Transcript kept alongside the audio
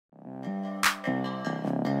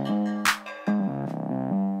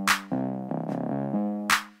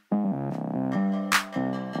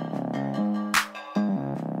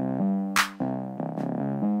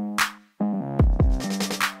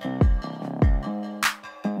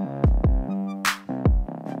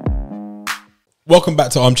Welcome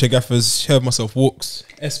back to Armchair Gaffers. Here with myself, Walks,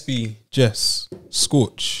 SB, Jess,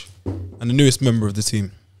 Scorch, and the newest member of the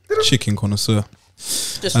team, Chicken Connoisseur.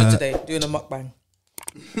 Just for today, doing a mukbang.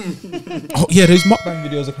 Oh yeah, those mukbang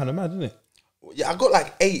videos are kind of mad, isn't it? Yeah, I got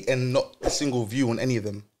like 8 and not a single view on any of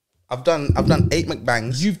them. I've done 8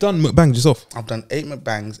 mukbangs. You've done mukbangs yourself? I've done 8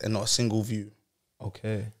 mukbangs and not a single view.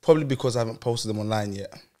 Okay. Probably because I haven't posted them online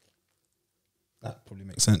yet. That probably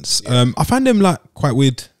makes sense. Yeah. I find them like quite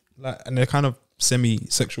weird, like, and they're kind of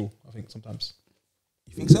semi-sexual, I think, sometimes.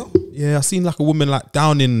 You think so? Yeah, I seen like a woman like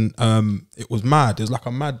down in it was mad. It was like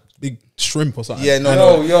a mad big shrimp or something. Yeah,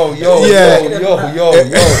 no, yo. Yeah.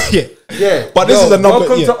 But this is another.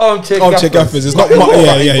 Welcome to Armchair Gaffers. It's not.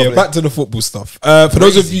 Yeah. Back to the football stuff. For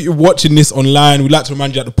those of you watching this online, we'd like to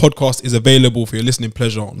remind you that the podcast is available for your listening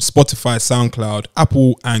pleasure on Spotify, SoundCloud,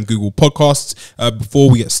 Apple, and Google Podcasts. Before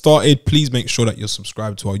we get started, please make sure that you're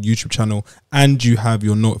subscribed to our YouTube channel and you have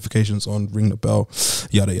your notifications on. Ring the bell.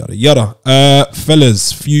 Yada yada yada.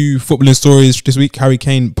 Fellas, few footballing stories this week. Harry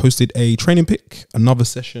Kane posted a training pic. Another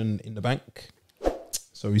session in the bank.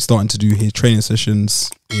 So he's starting to do his training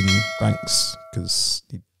sessions in banks because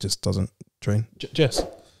he just doesn't train. Jess?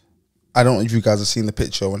 I don't know if you guys have seen the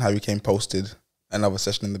picture when Harry Kane posted another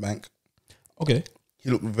session in the bank. Okay.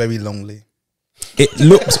 He looked very lonely. It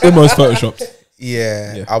looks almost photoshopped.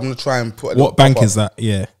 Yeah. I'm going to try and put... What bank is that?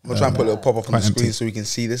 Yeah. I'm going to try and put a little pop-up on the screen empty. so we can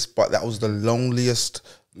see this, but that was the loneliest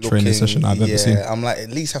training session I've ever seen. I'm like, at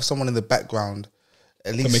least have someone in the background.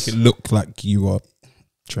 At least... To make it look like you are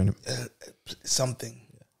training. Something.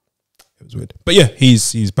 It was weird. But yeah,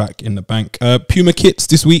 he's back in the bank. Puma kits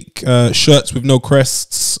this week, shirts with no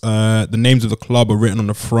crests. The names of the club are written on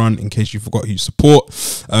the front in case you forgot who you support.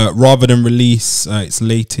 Rather than release its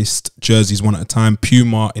latest jerseys one at a time,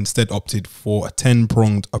 Puma instead opted for a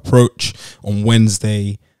 10-pronged approach on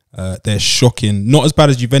Wednesday. They're shocking. Not as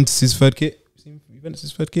bad as Juventus's third kit. Seen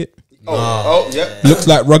Juventus's third kit? Oh, yeah. Looks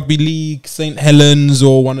like Rugby League, St. Helens,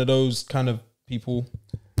 or one of those kind of people.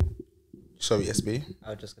 Sorry, SB. I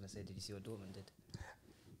was just going to say, did you see what Dortmund did?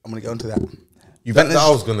 I'm going to get onto that. Juventus, I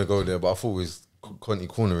was going to go there, but I thought it was Conte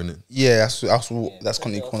Corner, innit? Yeah, that's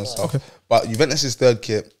Conte Corner stuff. Okay. But Juventus's third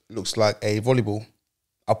kit looks like a volleyball.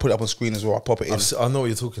 I'll put it up on screen as well. I'll pop it in. I know what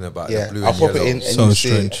you're talking about. Yeah, the blue I'll and pop yellow. it in. And so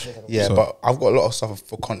strange. Yeah, so. But I've got a lot of stuff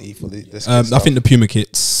for Conte for this. I think the Puma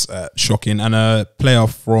kit's shocking. And a player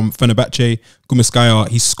from Fenerbahce, Gumiskaya,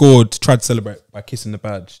 he scored, tried to celebrate by kissing the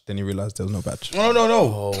badge. Then he realised there was no badge. No.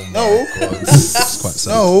 Oh No. It's quite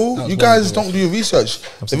sad. No, you guys don't do your research.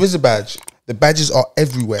 There is a badge. The badges are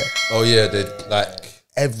everywhere. Oh yeah, they're like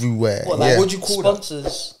everywhere. What, like, yeah. what do you call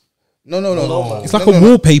sponsors? No. It's like a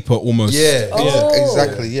wallpaper almost. Yeah.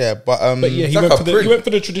 Exactly. Yeah, but yeah, he went for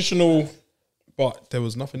the traditional, but there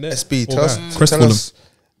was nothing there. SB, tell us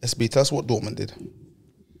what Dortmund did.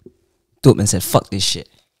 Dortmund said, "Fuck this shit.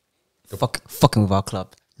 Fucking with our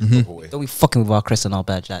club. Don't be fucking with our crest on our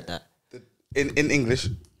badge like that." In English,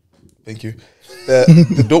 thank you.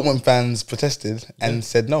 The Dortmund fans protested and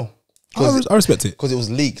said no. I respect it because it was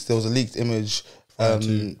leaked. There was a leaked image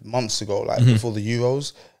months ago, like before the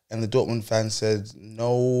Euros. And the Dortmund fans said,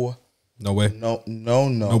 no way. No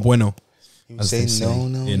bueno. He was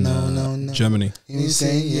saying no. Germany. He was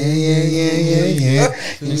saying, yeah.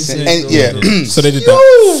 So they did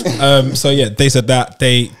that. So yeah, they said that.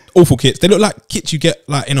 Awful kits. They look like kits you get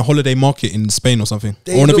like in a holiday market in Spain or something.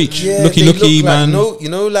 Or on a beach. Looky, man. You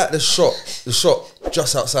know, like the shop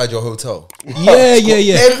just outside your hotel. Yeah.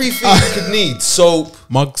 Everything you could need. Soap.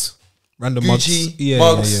 Mugs. Random Gucci,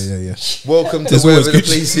 mugs. Yeah. Welcome to wherever the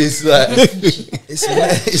place is. Like, it's a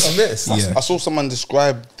mess. Yeah. I saw someone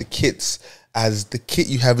describe the kits as the kit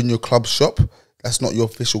you have in your club shop. That's not your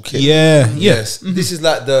official kit. Yeah. Yes. This is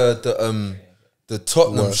like the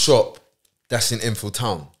Tottenham shop that's in Enfield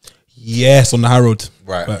Town. Yes, on the Harrold.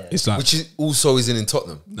 Right. But it's like, which also isn't in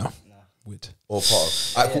Tottenham. No. Weird. Or part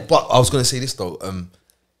of. Right, cool. But I was going to say this though.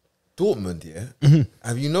 Dortmund, yeah.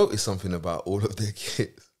 Have you noticed something about all of their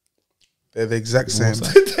kits? They're the exact same.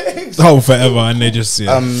 Forever, and they just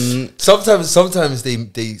Sometimes they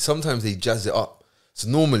jazz it up. So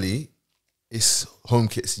normally it's home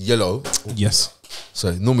kits yellow. Yes.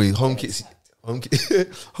 So normally home kits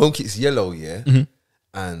yellow, yeah,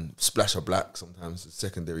 and splash of black. Sometimes the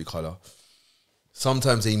secondary color.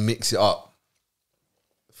 Sometimes they mix it up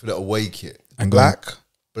for the away kit and black.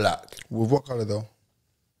 With what color though?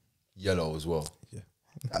 Yellow as well. Yeah,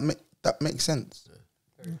 that makes sense.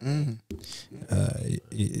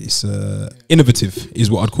 It's innovative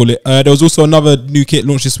is what I'd call it. There was also another new kit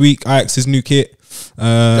launched this week, Ajax's new kit.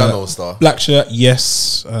 Star. Black shirt,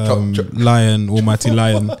 yes. Lion, almighty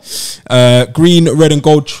lion. Green, red and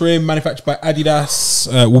gold trim, manufactured by Adidas.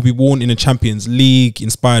 Will be worn in the Champions League,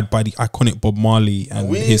 inspired by the iconic Bob Marley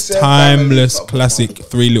and his timeless classic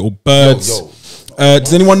Three Little Birds.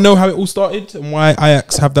 Does anyone know how it all started and why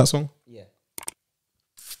Ajax have that song? Yeah.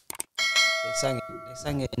 They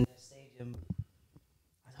sang it in the stadium.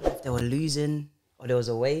 I don't know if they were losing or there was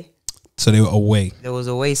away. So they were away. There was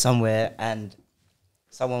away somewhere and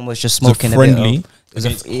someone was just smoking friendly. It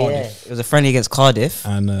was a friendly against Cardiff.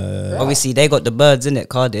 And obviously they got the birds in it,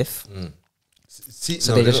 Cardiff.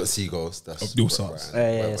 So they're not seagulls. That's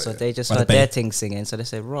so they just heard their thing singing. So they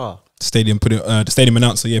said, "Raw." The stadium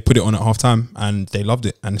announcer, put it on at half time, and they loved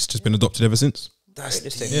it, and it's just been adopted ever since.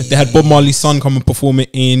 They had Bob Marley's son come and perform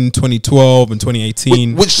it in 2012 and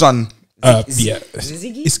 2018. Which son?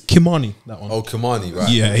 It's Kimani, that one. Oh, Kimani, right?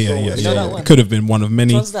 Yeah. That It could have been one of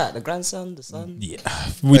many. Which one's that? The grandson, the son? Yeah,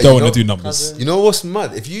 we don't want to do numbers. You know what's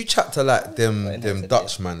mad? If you chat to like them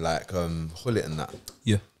Dutch man, like Hullet and that.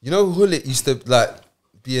 Yeah. You know, Hullet used to like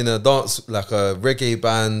be in a dance, like a reggae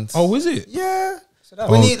band. Oh, is it? Yeah.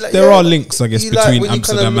 There are links, I guess, between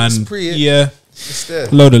Amsterdam and it's there.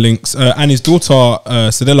 Load of links. And his daughter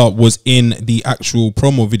Sadella was in the actual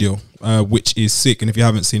promo video, which is sick. And if you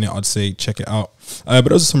haven't seen it, I'd say check it out. But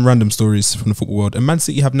those are some random stories from the football world. And Man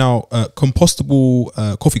City have now compostable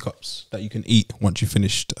coffee cups that you can eat once you've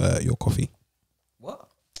finished your coffee. What?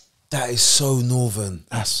 That is so northern.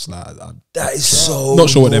 That's like that is so. Not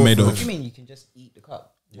sure what they're made of. What do you mean you can just eat the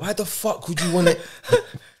cup? Why the fuck would you want it?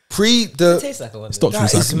 It tastes like a one. Stops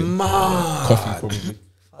That is recycling. mad. Coffee, probably.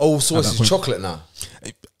 Oh, so it's chocolate now.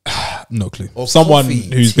 No clue. Or Someone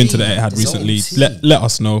coffee, who's been to the tea, Etihad recently, tea. let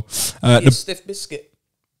us know. The stiff biscuit.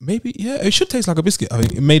 Maybe, it should taste like a biscuit. I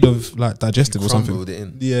think it made of like digestive or something. Crumbled it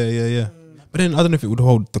in. Yeah. But then I don't know if it would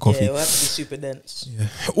hold the coffee. Yeah, it will have to be super dense. Yeah.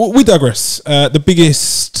 We digress. The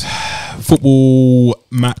biggest football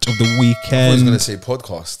match of the I was weekend. going to say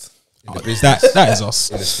podcast. In the business. That is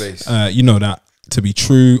us. In the space. You know that to be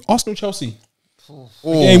true. Arsenal Chelsea. Oh,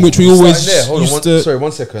 Game which we always there. Hold used on, to. sorry,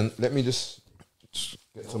 1 second. Let me just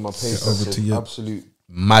get to my page. Over to you. Absolute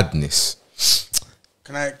madness.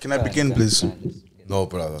 Can I begin, please? No,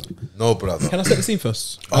 brother. Can I set the scene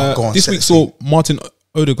first? Go on, this set week the saw Martin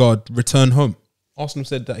Odegaard return home. Arsenal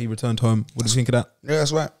said that he returned home. What do you think of that? Yeah,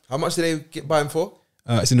 that's right. How much did they buy him for?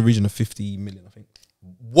 It's in the region of 50 million, I think.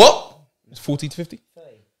 What? It's 40 to 50.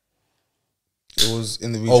 It was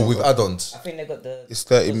in the region. Oh, with add-ons. I think they got the. It's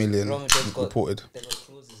 30 million Real Madrid got- reported. They got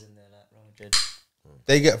clauses in there like Real Madrid.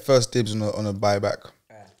 They get first dibs on a buyback,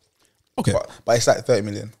 Okay. but it's like 30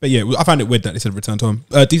 million. But yeah, I found it weird that they said returned home.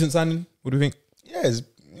 Decent signing. What do you think? Yeah.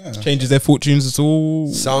 Changes their fortunes at all?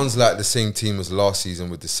 Sounds like the same team as last season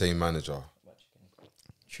with the same manager.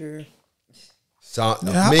 True.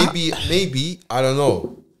 Maybe I don't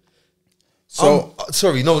know. So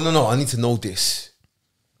sorry, no. I need to know this.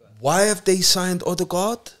 Why have they signed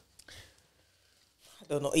Odegaard? I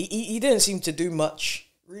don't know. He didn't seem to do much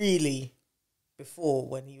really before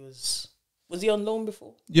when he was he on loan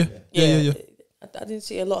before? Yeah. I didn't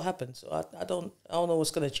see a lot happen, so I don't know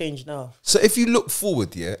what's gonna change now. So if you look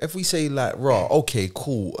forward, if we say like, okay,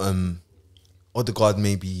 cool. Odegaard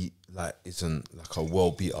maybe like isn't like a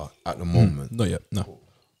world beater at the moment. Not yet. No.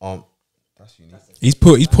 That's unique. He's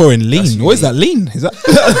pouring lean. What is that lean? Is that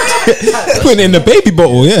putting it in the baby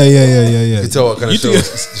bottle? Yeah. You tell what kind of show.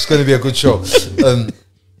 It's going to be a good show.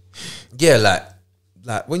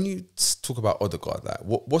 Like when you talk about Odegaard, like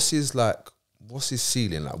what's his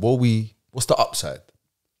ceiling? Like what's the upside?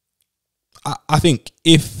 I think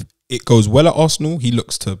if it goes well at Arsenal, he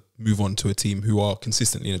looks to move on to a team who are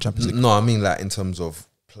consistently in the Champions League. No, I mean like in terms of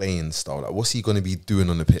playing style. Like what's he going to be doing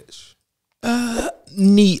on the pitch?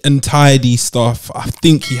 Neat and tidy stuff. I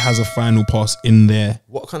think he has a final pass in there.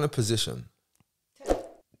 What kind of position?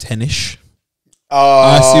 10-ish. Oh,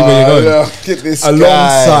 I see where you're going. Look at this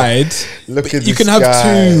Alongside, guy. Look at you this can have guy.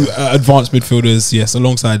 two advanced midfielders, yes,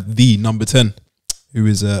 alongside the number 10, who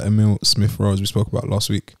is Emil Smith-Rowe, as we spoke about last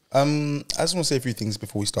week. I just want to say a few things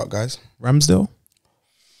before we start, guys. Ramsdale?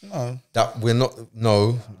 No. That we're not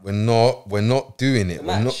doing it.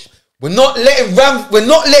 We're not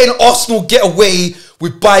letting Arsenal get away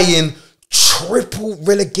with buying triple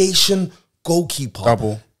relegation goalkeeper.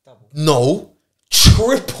 Double. No,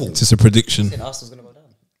 triple. It's just a prediction. Arsenal's gonna go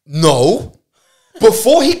down. No.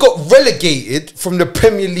 Before he got relegated from the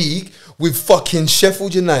Premier League with fucking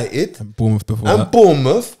Sheffield United And Bournemouth before and that.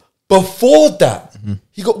 Bournemouth, before that,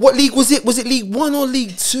 he got, what league was it? Was it League 1 or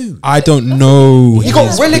League 2? I don't know. He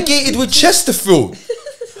got relegated with Chesterfield.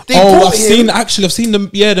 I've seen the meme.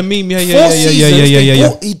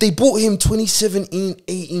 They bought him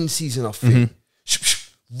 2017-18 season, I think.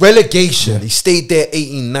 Relegation. He stayed there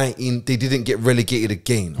 18-19. They didn't get relegated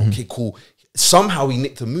again. Okay, cool. Somehow he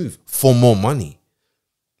nicked a move for more money.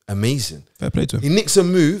 Amazing. Fair play to him. He nicks a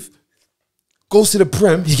move, goes to the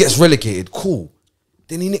Prem, he gets relegated. Cool.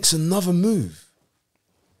 Then he nicks another move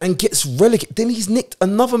and gets relegated. Then he's nicked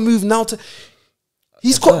another move now to...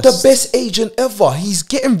 He's got the best agent ever. He's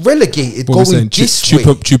getting relegated, going this way.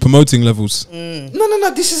 Promoting levels.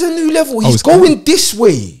 No. This is a new level. He's going this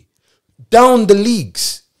way, down the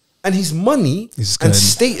leagues, and his money and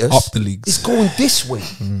status up the leagues is going this way.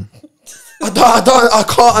 I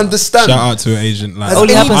can't understand. Shout out to an agent. Like,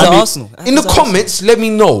 only happens at Arsenal. In the comments, let me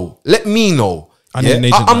know.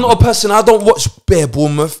 I'm not a person. I don't watch bare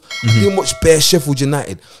Bournemouth. I didn't watch bare Sheffield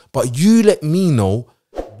United. But you let me know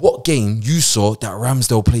what game you saw that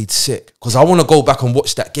Ramsdale played sick, because I want to go back and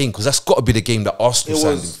watch that game, because that's got to be the game that Arsenal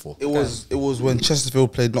signed him for. It was when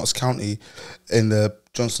Chesterfield played Notts County in the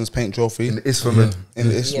Johnson's Paint Trophy in the Isthmian.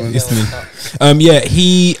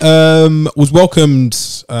 He was welcomed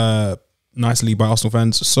nicely by Arsenal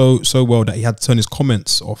fans, so well that he had to turn his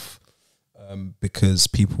comments off because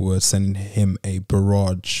people were sending him a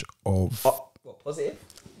barrage of positive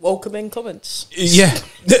welcoming comments. Yeah,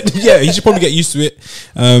 he should probably get used to it.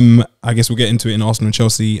 I guess we'll get into it in Arsenal and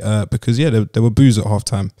Chelsea because there were boos at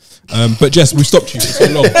halftime. But Jess, we stopped you for so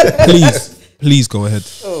long. Please go ahead.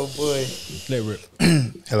 Oh boy, let it rip.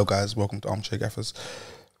 Hello guys, welcome to Armchair Gaffers.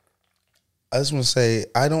 I just want to say,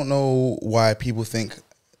 I don't know why people think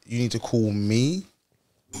you need to call me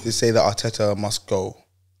to say that Arteta must go.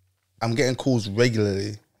 I'm getting calls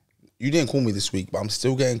regularly. You didn't call me this week, but I'm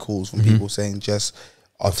still getting calls from people saying, Jess,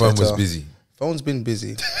 Arteta, phone was busy. Phone's been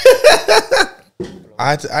busy.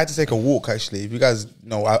 I had to take a walk, actually. If you guys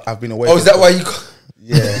know, I've been away. Oh, is that why you...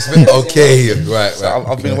 Yeah. Okay, right. So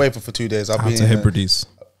I've been away for 2 days. I've been to Hebrides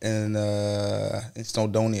in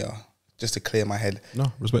Snowdonia just to clear my head.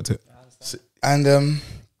 No, respect it. And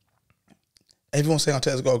everyone's saying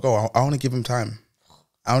Arteta's got to go. I want to give him time.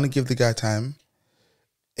 I want to give the guy time.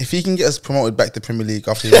 If he can get us promoted back to Premier League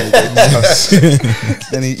after he relegated us,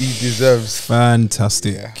 then he deserves.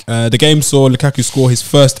 Fantastic. Yeah. The game saw Lukaku score his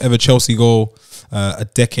first ever Chelsea goal a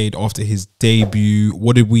decade after his debut.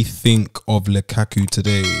 What did we think of Lukaku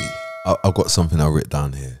today? I've got something I wrote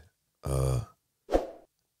down here.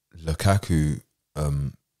 Lukaku,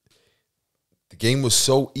 the game was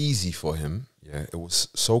so easy for him. Yeah, it was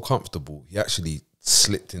so comfortable. He actually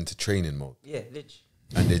slipped into training mode. Yeah, literally.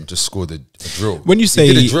 And then just scored a drill. When you say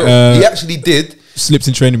he did a drill, he actually did. Slipped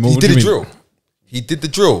in training mode. He did a drill. He did the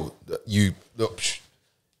drill. You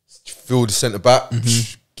feel the centre back,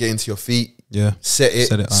 get into your feet, set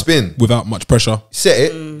it spin without much pressure.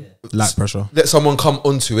 Set it, light pressure. Let someone come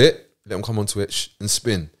onto it. Let them come onto it and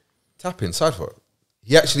spin. Tap in side foot.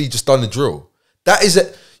 He actually just done the drill. That is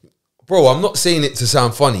a. Bro, I'm not saying it to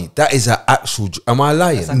sound funny. That is an actual. Am I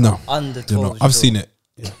lying? Like no, I've seen it.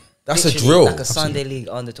 That's a drill. Like a Sunday league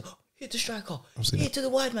under 12. Hit the striker. Hit to the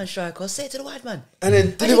wide man striker. Say it to the wide man. And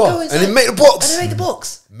then deliver. And then make the box. And then make the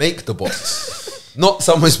box. Make the box. Not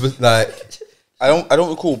someone's like. I don't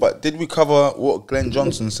recall, but did we cover what Glenn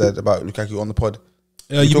Johnson said about Lukaku on the pod?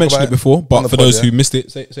 You mentioned it before, but for those who missed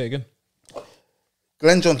it, say it again.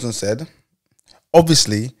 Glenn Johnson said,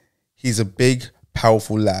 obviously, he's a big,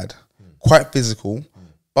 powerful lad, quite physical,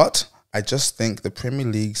 but I just think the Premier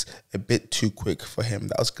League's a bit too quick for him.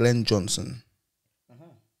 That was Glenn Johnson.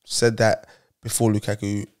 Said that before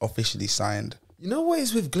Lukaku officially signed. You know what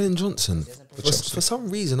is with Glenn Johnson? For some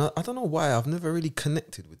reason, I don't know why, I've never really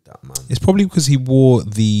connected with that man. It's probably because he wore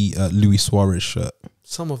the Luis Suarez shirt.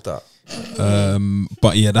 Some of that.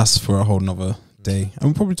 But yeah, that's for a whole nother day. And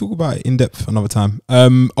we'll probably talk about it in depth another time.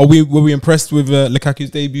 Were we impressed with Lukaku's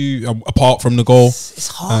debut, apart from the goal? It's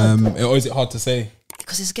hard. Or is it hard to say?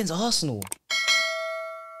 Because it's against Arsenal.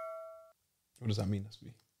 What does that mean?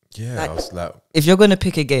 Yeah, I was like, if you're going to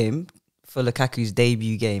pick a game for Lukaku's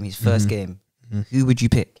debut game, his first game, who would you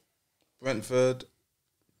pick? Brentford,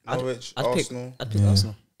 Norwich, Arsenal. I'd pick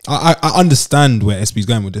Arsenal. I understand where SB's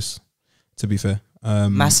going with this, to be fair.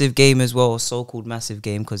 Massive game as well, so-called massive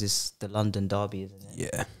game, because it's the London derby, isn't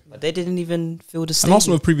it? Yeah. But they didn't even fill the stadium. And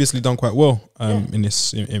Arsenal have previously done quite well in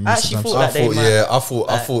this. In I actually times.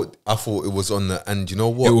 I thought it was on the, and you know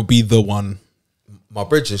what? It would be the one. My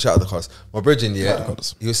brethren, shout out the class. My brethren, he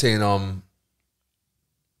was saying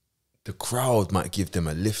the crowd might give them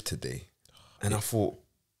a lift today, and I thought,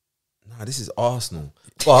 nah, this is Arsenal.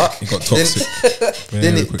 But it got toxic.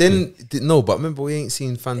 But remember, we ain't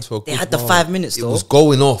seen fans for. They had the 5 minutes. It was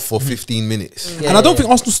going off for 15 minutes, and I don't think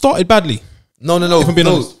Arsenal started badly. No. If I'm being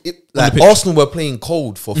honest, Like Arsenal were playing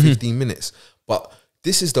cold for 15 minutes, but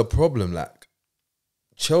this is the problem. Like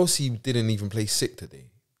Chelsea didn't even play sick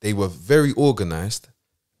today. They were very organised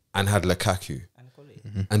and had Lukaku.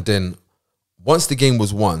 And then once the game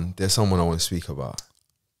was won, there's someone I want to speak about.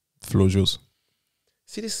 Floor's yours.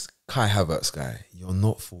 See this Kai Havertz guy? You're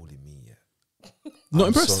not fooling me yet. Not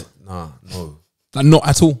impressed? No. Like, not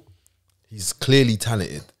at all. He's clearly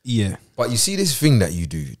talented. Yeah. But you see this thing that you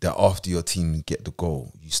do, that after your team get the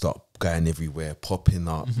goal, you start going everywhere, popping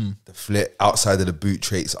up, the flit outside of the boot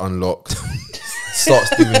traits unlocked,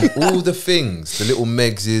 starts doing all the things, the little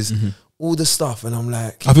Megses, all the stuff. And I'm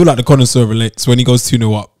like... I feel like the Connoisseur relates. When he goes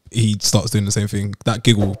 2-0 up, he starts doing the same thing. That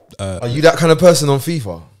giggle. Are you that kind of person on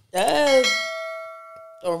FIFA? I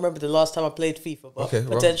don't remember the last time I played FIFA, but okay,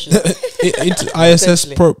 potentially.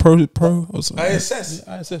 ISS Pro or something.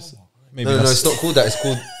 ISS. Maybe no, it's not called that. It's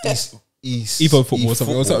called East Evo Football or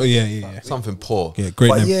something. Football. Yeah. Something poor. Yeah, great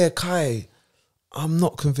But name. yeah, Kai, I'm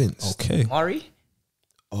not convinced. Okay. Murray?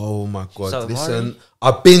 Oh my God. So, Listen, Murray?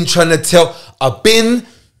 I've been trying to tell.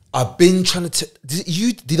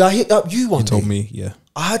 Did I hit up you one You told day? me, yeah.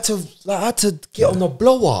 I had to get on the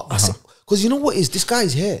blower. Because you know what is? This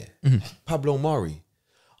guy's here. Pablo Mari.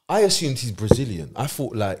 I assumed he's Brazilian. I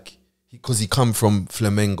thought like, because he come from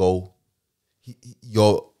Flamengo,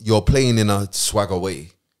 you're playing in a swagger way.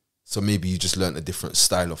 So maybe you just learned a different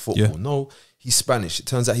style of football. Yeah. No, he's Spanish. It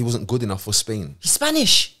turns out he wasn't good enough for Spain. He's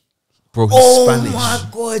Spanish. Bro, he's Spanish. Oh my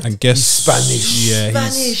God. And guess He's Spanish. Yeah,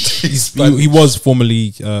 Spanish. he was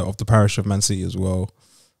formerly of the parish of Man City as well.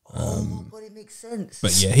 Oh my God, it makes sense.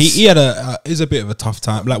 But yeah, he had is a bit of a tough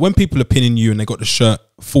time. Like when people are pinning you and they got the shirt,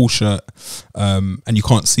 full shirt, and you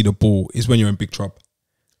can't see the ball, is when you're in big trouble.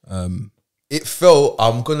 It felt,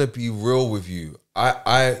 I'm gonna be real with you.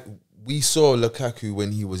 We saw Lukaku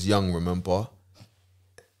when he was young, remember?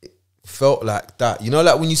 It felt like that. You know,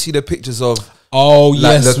 like when you see the pictures of Oh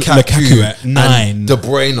like yes, Lukaku at 9, and De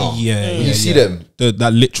Bruyne. Yeah, When you see them,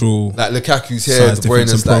 that literal like Lukaku's here, size De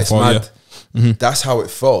Bruyne's like, it's profile, mad. That's how it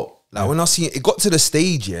felt. Like when I see it, it got to the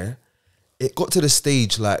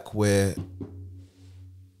stage, like where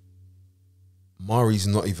Mari's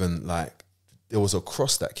not even like, there was a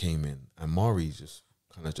cross that came in and Mari just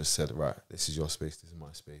kind of just said, right, this is your space, this is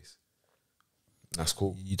my space. That's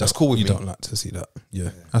cool. That's cool with me. You don't like to see that. Yeah,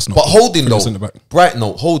 that's not. But Holding Put us in the though, back. bright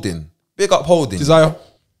note, Holding. Big up Holding. Desire.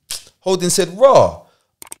 Holding said, raw.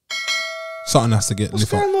 Something has to get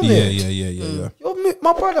What's lift up. going on Yeah. there? You're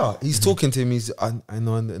my brother. He's talking to me. He's, I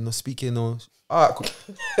know, I'm not speaking. All right, cool.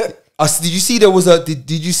 Did you see there was a? Did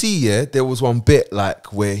you see? Yeah, there was one bit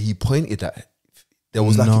like where he pointed at. There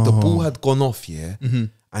was like if the ball had gone off, and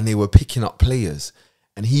they were picking up players,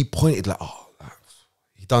 and he pointed like, oh, like,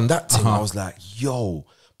 he done that to him. I was like, yo,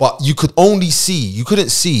 but you couldn't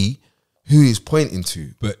see who he's pointing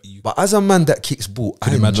to. But as a man that kicks ball,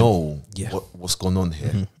 I know what's going on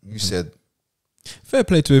here. You said. Fair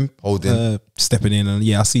play to him. Holding. Stepping in, and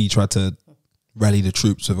I see he tried to rally the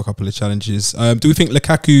troops with a couple of challenges. Do we think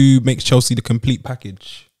Lukaku makes Chelsea the complete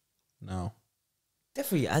package now?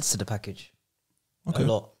 Definitely adds to the package. Okay. A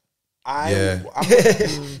lot. I'm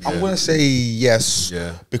going to say yes,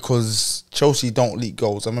 because Chelsea don't leak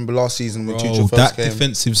goals. I remember last season when Tuchel first came. That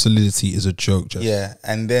defensive solidity is a joke, Jeff. Yeah,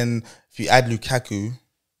 and then if you add Lukaku,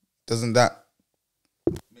 doesn't that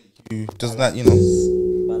you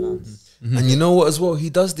know? Balance. And you know what as well?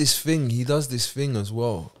 He does this thing as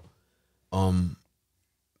well.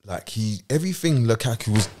 Like everything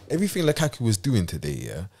Lukaku was doing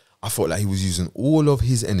today, I felt like he was using all of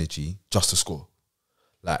his energy just to score.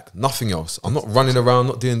 Like nothing else. I'm not running around,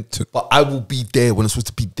 not doing but I will be there when I'm supposed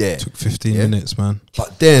to be there. Took 15 minutes, man.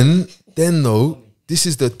 But then though, this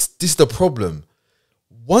is the problem.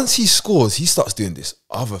 Once he scores, he starts doing this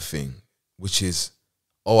other thing, which is,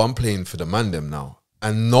 I'm playing for the man them now.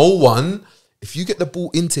 And no one, if you get the ball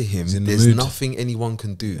into him, there's nothing anyone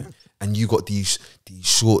can do. Yeah. And you got these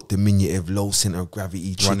short, diminutive, low center of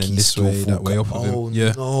gravity, running this way, that way off of him.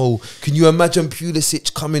 Yeah. No! Can you imagine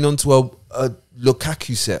Pulisic coming onto a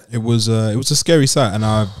Lukaku set? It was a scary sight, and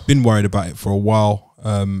I've been worried about it for a while.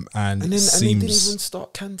 And they didn't even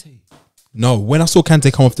start Kante. No, when I saw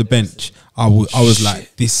Kante come off the bench, I was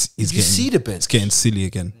like, "This is it's getting silly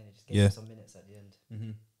again." Yeah. Some minutes at the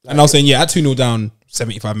end. And I was saying, at 2-0 down,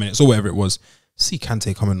 75 minutes or whatever it was. See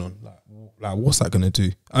Kante coming on, like what's that going to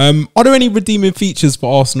do? Are there any redeeming features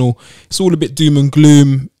for Arsenal? It's all a bit doom and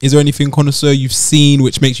gloom. Is there anything, Connoisseur, you've seen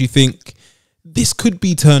which makes you think this could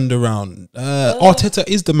be turned around? Arteta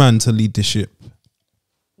is the man to lead the ship.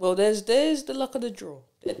 Well, there's the luck of the draw.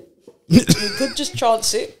 You could just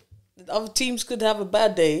chance it. Other teams could have a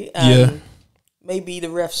bad day and maybe the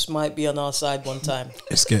refs might be on our side one time.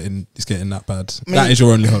 It's getting that bad. I mean, that is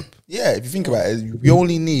your only hope. Yeah, if you think about it, we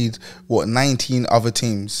only need 19 other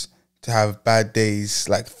teams to have bad days,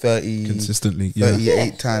 like 30 consistently,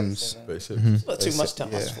 38 times. It's not too much to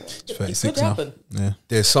ask for. It's 36 it could happen. Yeah,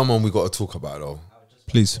 there's someone we got to talk about though.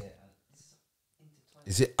 Please.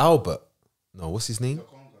 Is it Albert? No, what's his name?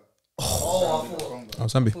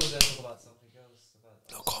 Sambi.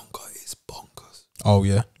 Lukaku is bonkers. Oh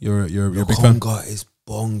yeah, you're a big fan. Lukaku is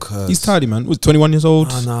bonkers. He's tidy, man. Was 21 years old.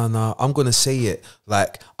 No. I'm gonna say it.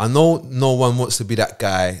 Like, I know no one wants to be that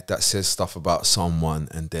guy that says stuff about someone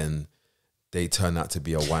and then they turn out to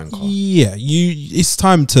be a wanker. Yeah, it's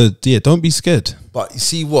time to don't be scared. But you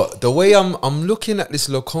see what? The way I'm looking at this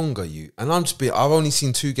Lukaku, and I've only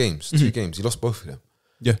seen 2 games. 2 games. He lost both of them.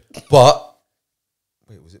 Yeah. But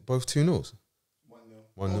wait, was it both 2-0?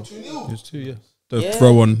 1-0. It was 2, yeah. The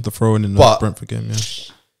throw in the Brentford game, yeah.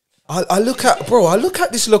 I look at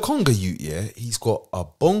this Lukaku youth, yeah. He's got a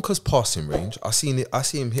bonkers passing range. I see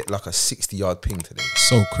him hit like a 60-yard ping today.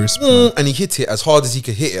 So crisp. And he hit it as hard as he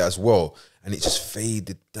could hit it as well. And it just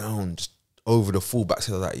faded down just over the fullback.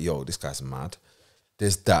 So I was like, yo, this guy's mad.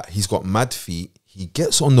 There's that. He's got mad feet. He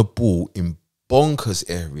gets on the ball in bonkers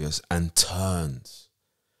areas and turns.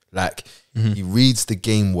 Like, he reads the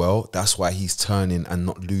game well. That's why he's turning and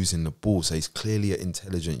not losing the ball. So he's clearly an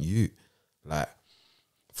intelligent youth. Like,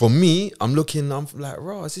 for me, I'm like,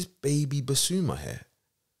 raw, is this baby Basuma here?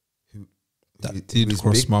 That did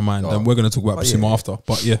cross my mind. And we're going to talk about Basuma after.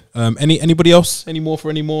 But yeah, anybody else? Any more?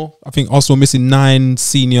 I think Arsenal missing 9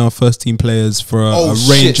 senior first team players for a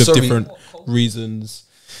range of different reasons.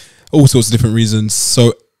 All sorts of different reasons.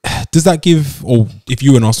 So does that give, or if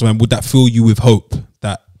you were an Arsenal man, would that fill you with hope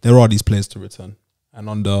that there are these players to return? And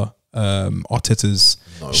under Arteta's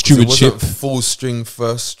stewardship. It wasn't full string,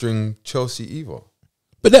 first string Chelsea either.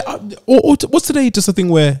 But what's today just a thing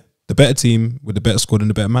where the better team with the better squad and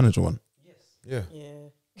the better manager won? Yeah.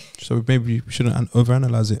 So maybe we shouldn't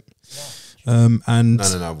overanalyze it. And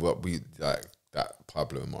no. We like that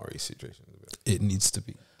Pablo Mari situation. It needs to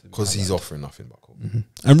be because he's offering nothing but cool.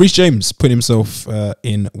 And Reece James put himself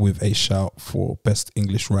in with a shout for best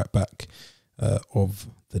English right back of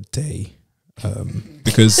the day.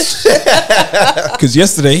 Because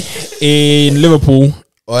yesterday in Liverpool,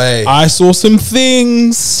 I saw some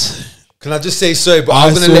things. Can I just say sorry? But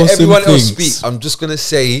I'm going to let everyone else speak. I'm just going to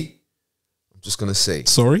say.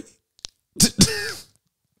 Sorry?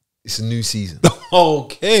 It's a new season.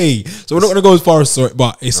 Okay. So we're not going to go as far as sorry,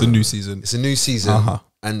 but it's a new season. It's a new season.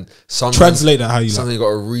 And sometimes translate that how you sometimes you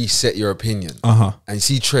got to reset your opinion. And you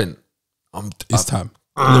see Trent. It's time.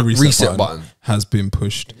 The reset button has been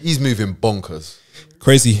pushed. He's moving bonkers.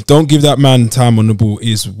 Crazy. Don't give that man time on the ball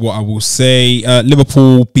is what I will say.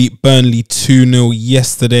 Liverpool beat Burnley 2-0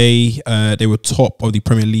 yesterday. They were top of the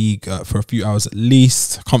Premier League for a few hours at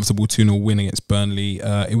least. Comfortable 2-0 win against Burnley.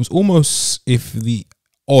 It was almost if the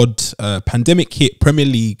odd pandemic hit Premier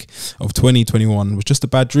League of 2021 was just a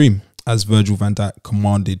bad dream as Virgil van Dijk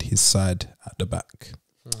commanded his side at the back.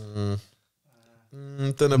 Don't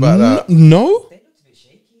know about that. No?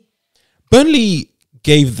 Burnley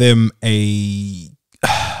gave them a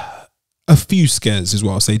few scares as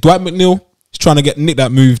well. I'll say Dwight McNeil is trying to nick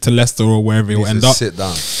that move to Leicester or wherever he'll end up. Sit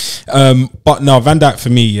down. But no, Van Dijk for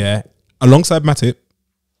me, alongside Matip,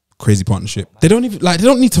 crazy partnership. They don't need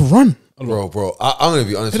to run a lot. Bro. I'm gonna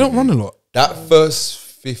be honest. They don't run a lot. That first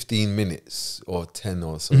 15 minutes or 10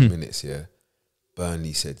 or so minutes,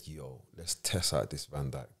 Burnley said, "Yo, let's test out this Van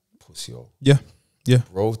Dijk pussy." Yeah.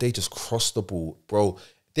 Bro, they just crossed the ball, bro.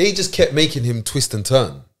 They just kept making him twist and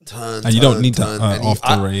turn. And you don't need that after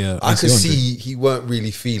I could see he weren't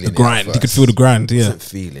really feeling the grind. You could feel the grind. He wasn't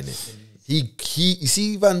feeling it. You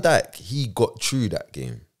see Van Dijk, he got through that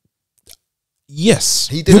game. Yes,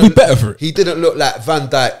 he'll be better for it. He didn't look like Van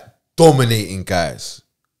Dijk dominating guys,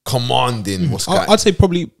 commanding. I'd say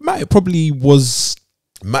Matip probably was.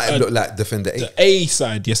 Matip looked like defender the A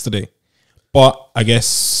side yesterday. But I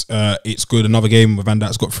guess it's good. Another game where Van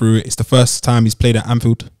Dijk's got through it. It's the first time he's played at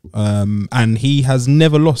Anfield. And he has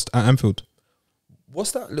never lost at Anfield.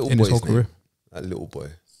 What's that little boy's boy's whole name? career? That little boy.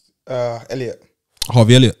 Elliot.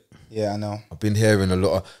 Harvey Elliott. Yeah, I know. I've been hearing a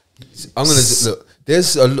lot of... I'm going to... Look,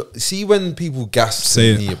 there's a lot... See when people gasp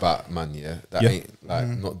to me about man, that ain't like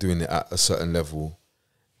not doing it at a certain level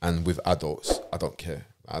and with adults, I don't care.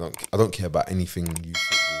 I don't care about anything youth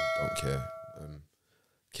football. Don't care.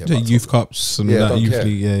 Youth cups and that youth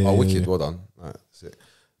league. Wicked, well done. Right, that's it.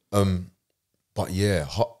 But yeah,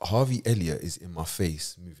 Harvey Elliott is in my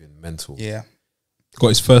face, moving mental. Yeah, got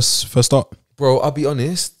his first start. Bro, I'll be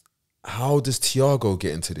honest. How does Thiago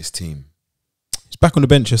get into this team? He's back on the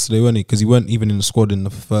bench yesterday, wasn't he? Because he weren't even in the squad in the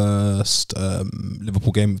first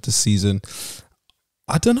Liverpool game of the season.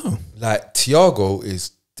 I don't know. Like, Thiago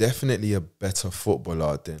is definitely a better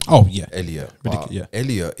footballer than Elliot.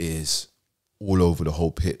 Elliot is all over the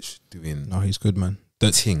whole pitch doing. No, he's good, man.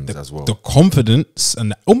 Things as well. The confidence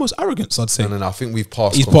and almost arrogance, I'd say. No, I think we've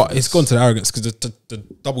passed. He's gone to the arrogance because the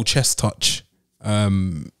double chest touch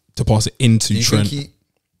to pass it into Trent. Do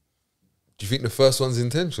you think the first one's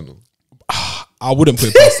intentional? I wouldn't put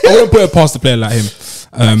it past a player like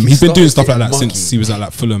him. He's been doing stuff like that since he was at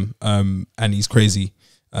like Fulham, and he's crazy.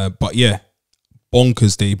 But yeah,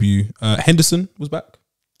 bonkers debut. Henderson was back.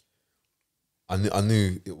 I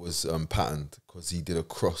knew it was patterned because he did a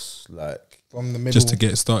cross like from the middle just to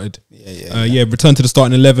get it started. Returned to the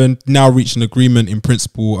starting 11. Now reached an agreement in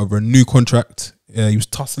principle over a new contract. He was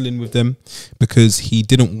tussling with them because he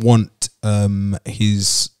didn't want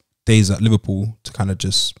his days at Liverpool to kind of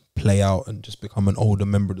just play out and just become an older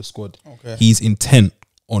member of the squad. Okay. He's intent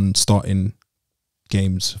on starting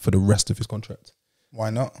games for the rest of his contract.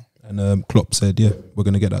 Why not? And Klopp said, "Yeah, we're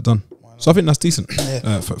going to get that done." So I think that's decent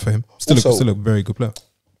for him. Still a very good player.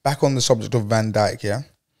 Back on the subject of Van Dijk, yeah.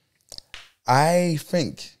 I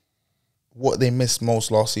think what they missed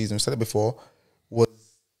most last season, I've said it before, was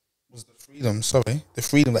the freedom. The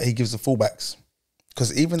freedom that he gives the fullbacks.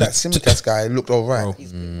 Because even that Tsimikas guy looked all right.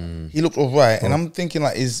 He looked all right, and I'm thinking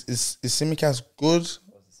like, is Tsimikas good,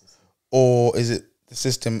 or is it the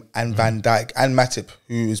system and Van Dijk and Matip,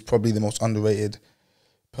 who is probably the most underrated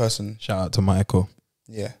person? Shout out to Michael.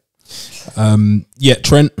 Yeah.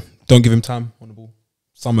 Trent, don't give him time on the ball.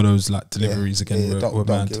 Some of those like deliveries again were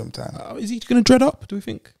don't give him time. Is he going to dread up? Do we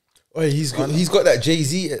think? Oh, he's got that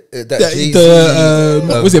Jay-Z. Was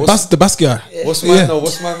it the Basquiat? Yeah.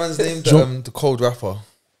 What's my man's name? The cold rapper.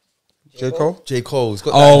 J. Cole? J. Cole. He's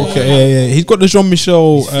got that. Okay, yeah. He's got the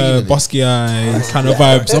Jean-Michel Basquiat kind of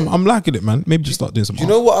vibes. I'm liking it, man. Maybe just start doing some. Do you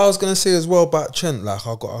know what I was gonna say as well about Trent? Like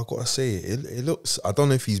I got to say it looks. I don't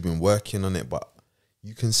know if he's been working on it, but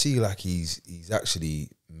you can see like he's actually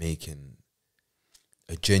making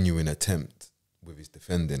a genuine attempt with his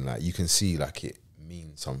defending. Like you can see like it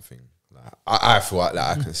means something. Like I feel like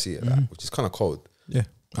I can see it, like, which is kind of cold. Yeah,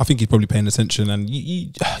 I think he's probably paying attention, and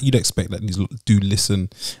you'd expect that these do listen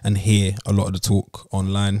and hear a lot of the talk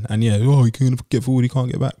online. And yeah, he can't get forward, he can't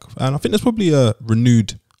get back. And I think there's probably a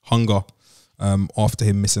renewed hunger after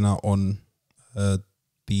him missing out on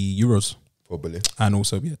the Euros, probably, and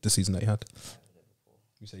also the season that he had.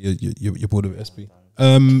 You say you're bored of it, SP.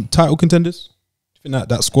 Title contenders. Do you think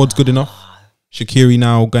that squad's good enough? Shaqiri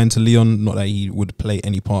now going to Lyon. Not that he would play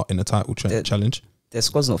any part in a title challenge. Their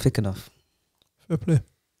squad's not thick enough. Fair play.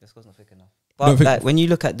 Their squad's not thick enough. But like when you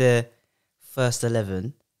look at the first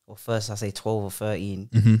 11 or first, I say 12 or 13,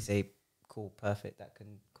 you say cool, perfect, that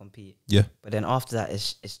can compete. Yeah. But then after that,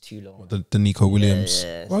 it's too long. The Nico Williams.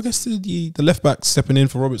 Yeah. Well, I guess the left back stepping in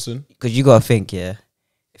for Robertson. Because you gotta think, if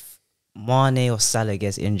Mane or Salah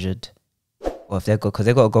gets injured, or if they've got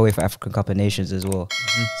to go away for African Cup of Nations as well,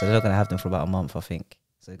 so they're not gonna have them for about a month, I think.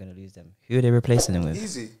 So they're gonna lose them. Who are they replacing them with?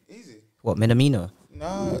 Easy. What, Minamino?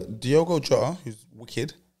 Nah, Diogo Jota, who's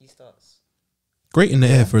wicked. He starts. Great in the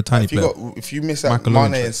air for a tiny player. If you miss out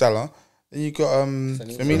Mane and Salah, then you got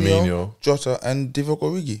Firmino, Jota, and Divock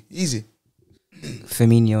Origi. Easy.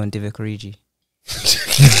 Firmino and Divock Origi.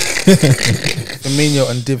 Firmino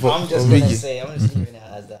and Divock I'm just gonna say, I'm just leaving it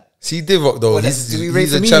as that. See Divock though,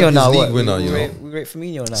 he's a Champions League winner. We rate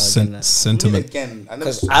Firmino now. Sentiment. Again,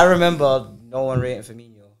 because I remember no one rating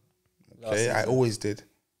Firmino. Okay, I always did.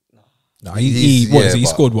 No, he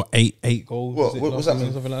scored what, eight goals? What does that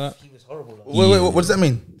mean? Something like that. He was horrible. Wait, what does that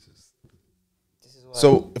mean?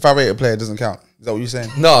 So if I rate a player, it doesn't count. Is that what you're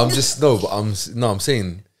saying? No, I'm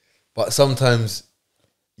saying, but sometimes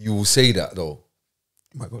you will say that though.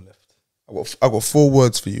 Might go left. I got 4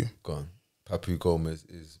 words for you. Go on. Papu Gomez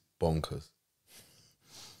is bonkers.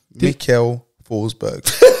 Mikel Forsberg.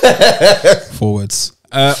 Forwards.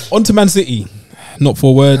 On to Man City. Not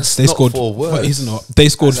 4 words. They scored 4 words. He's not. They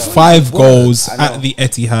scored 5 goals at the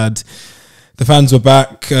Etihad. The fans were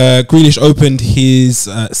back. Grealish opened his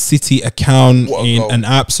City account in an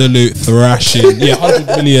absolute thrashing. 100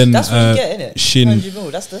 million that's what you get,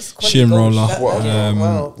 innit? That's shin roller.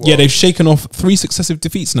 They've shaken off 3 successive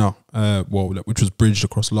defeats now. Which was bridged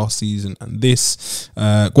across last season and this.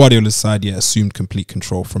 Guardiola's side, assumed complete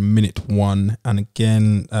control from minute 1, and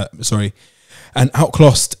again, and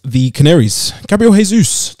outclassed the Canaries. Gabriel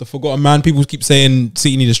Jesus, the forgotten man. People keep saying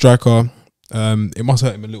City need a striker. It must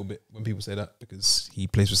hurt him a little bit when people say that because he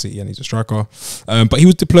plays for City and he's a striker. But he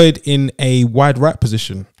was deployed in a wide right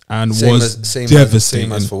position and was devastating.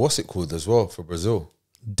 Same as for what's it called as well for Brazil.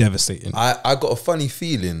 devastating. I got a funny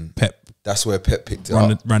feeling. Pep. That's where Pep picked it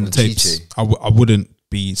up. Ran the tapes. I wouldn't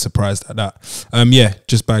be surprised at that. Yeah,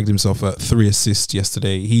 just bagged himself at 3 assists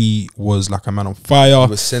yesterday. He was like a man on fire.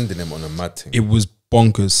 He was sending him on a mad thing. It was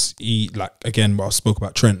bonkers. He, like, again, I spoke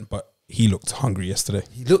about Trent, but he looked hungry yesterday.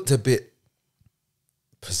 He looked a bit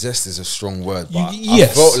possessed is a strong word, but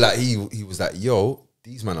yes. I felt like he was like, yo,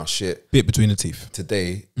 these men are shit. Bit between the teeth.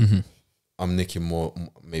 Today, I'm nicking more,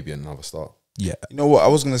 maybe another start. Yeah. You know what? I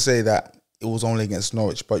was going to say that it was only against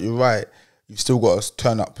Norwich, but you're right. You've still got to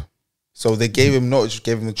turn up. So they gave him Norwich,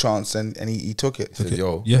 gave him a chance, and he took it. Said,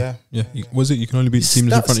 yo, yeah. Was it? You can only beat the team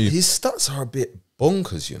in front of you. His stats are a bit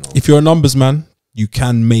bonkers, you know. If you're a numbers man, you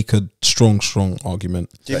can make a strong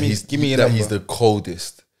argument. Give me a that number. he's the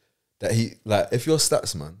coldest. That he, like, if you're a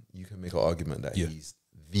stats man, you can make an argument that he's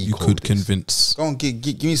the you coldest. could convince. Go on,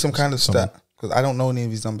 give me some kind of stat, because I don't know any of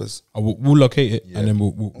his numbers. We'll locate it and then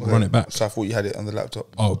we'll run it back. So I thought you had it on the laptop.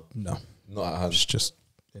 Oh no, not at hand. It's just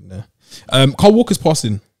in there. Carl Walker's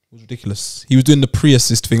passing was ridiculous. He was doing the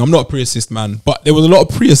pre-assist thing. I'm not a pre-assist man, but there was a lot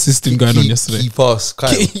of pre-assisting going on yesterday. Key pass,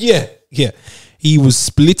 kind of. Yeah. He was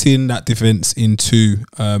splitting that defense in two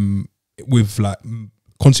with like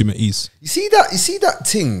consummate ease. You see that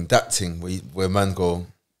thing where man go,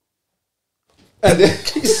 and then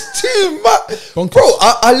it's too much, bro.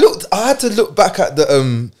 I had to look back at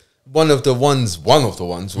the one of the ones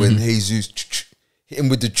when Jesus hit him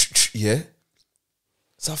with the yeah.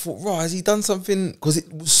 So I thought, right, has he done something? Because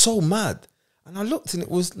it was so mad, and I looked and it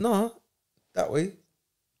was that way,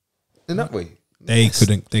 in that way. They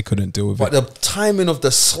couldn't deal with but it. But the timing of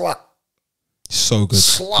the slap. So good.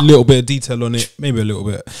 A little bit of detail on it, maybe a little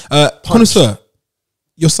bit. Connoisseur,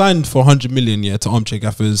 you're signed for 100 million, to Armchair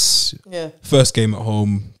Gaffers. Yeah. First game at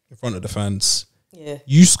home in front of the fans. Yeah.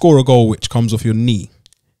 You score a goal which comes off your knee.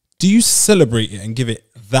 Do you celebrate it and give it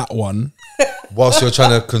that one whilst you're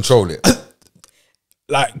trying to control it?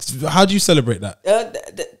 Like, how do you celebrate that?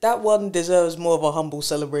 That one deserves more of a humble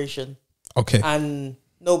celebration. Okay. And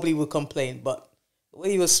nobody would complain, but the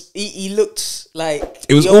way he looked like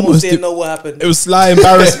it was he almost didn't know what happened. It was slight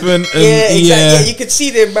embarrassment. And yeah, exactly. Yeah, you could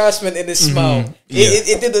see the embarrassment in his smile. Yeah.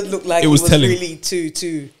 It didn't look like it was telling. Really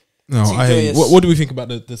too. No, I hate. What do we think about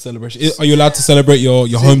the celebration? Are you allowed to celebrate your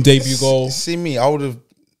home debut goal? See me, I would have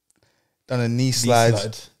done a knee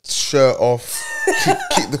slide. Shirt off,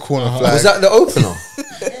 kick the corner flag. Was that the opener?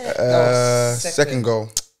 Second goal.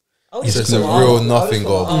 It's just a real nothing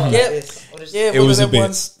goal. Yeah, it was a bit.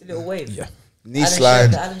 A little wave. Yeah. Knee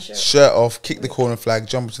slide, shirt off, kick the corner flag,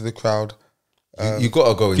 jump into the crowd. You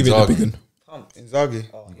gotta go Inzaghi. Inzaghi.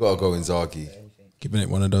 You gotta go Inzaghi. Giving it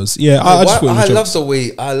one of those. Yeah, I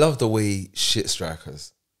love the way shit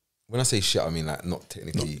strikers. When I say shit, I mean like not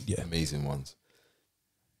technically amazing ones.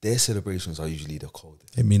 Their celebrations are usually the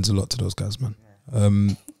coldest. It means a lot to those guys, man.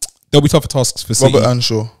 There'll be tougher tasks for City. Robert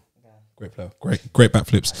Earnshaw. Great player. Great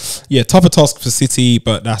backflips. Yeah, tougher task for City,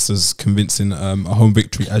 but that's as convincing a home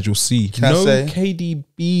victory as you'll see.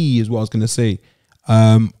 KDB is what I was going to say.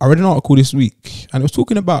 I read an article this week and it was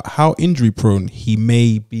talking about how injury prone he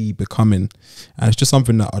may be becoming. And it's just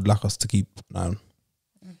something that I'd like us to keep an eye on.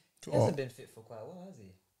 He hasn't been fit for quite a while, has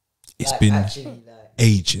he? It's been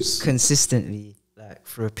ages. Consistently, like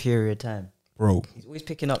for a period of time. Bro. He's always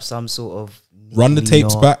picking up some sort of... Run the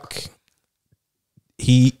tapes back.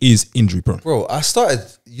 He is injury prone. Bro, I started...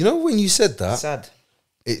 You know when you said that? Sad.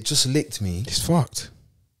 It just licked me. He's fucked.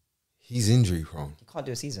 He's injury prone. He can't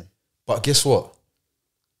do a season. But guess what?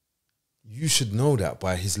 You should know that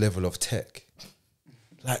by his level of tech.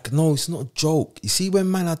 Like, no, it's not a joke. You see, when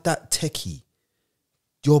man are that techie,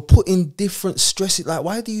 you're putting different stresses. Like,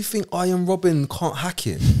 why do you think Iron Robin can't hack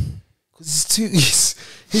it? Because his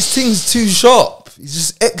thing's too sharp. He's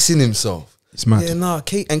just Xing himself. It's mad. Yeah, nah.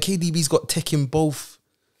 And KDB's got tech in both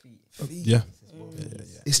feet. Yeah.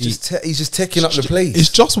 It's just he's just teching up the place. It's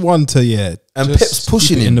just one to and Pep's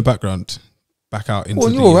pushing him in the background, back out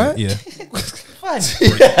into you all right? Yeah. Fine.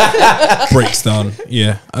 Breaks down.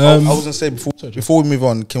 Yeah. I was gonna say before we move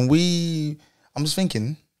on, can we? I'm just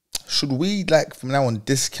thinking, should we like from now on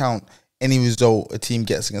discount any result a team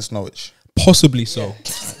gets against Norwich? Possibly so.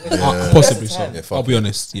 Possibly so. Yeah, I'll be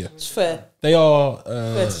honest. Yeah, It's fair. they are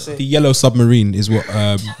the yellow submarine is what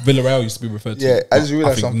Villarreal used to be referred to. Yeah, I just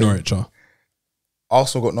realised think something. Norwich are.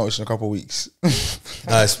 Arsenal got Norwich in a couple of weeks.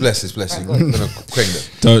 Nah, it's blessed. I'm gonna crank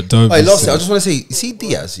them. Don't. Hey, lastly, I just want to say, you see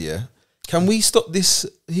Diaz, yeah? Can we stop this?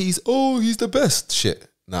 He's the best shit.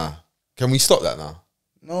 Nah. Can we stop that now?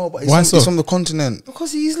 No, but Why he's from the continent.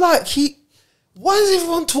 Because he's like, why does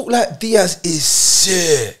everyone talk like Diaz is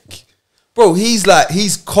sick? Bro, he's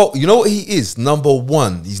cold. You know what he is? Number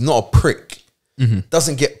one, he's not a prick.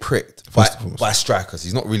 Doesn't get pricked. by strikers.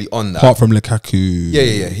 He's not really on that. Apart from Lukaku.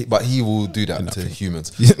 Yeah. But he will do that to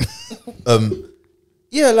humans.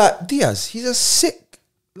 Yeah, like Diaz, he's a sick,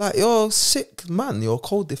 like you're a sick man. You're a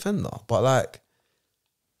cold defender, but like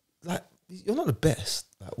you're not the best.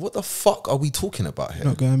 Like, what the fuck are we talking about here?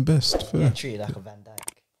 Not going best. Fair. Treated like a Van Dijk.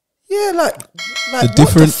 Yeah, like what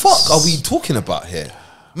difference- the fuck are we talking about here?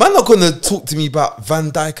 Man, not gonna talk to me about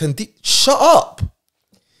Van Dijk and shut up.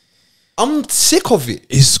 I'm sick of it.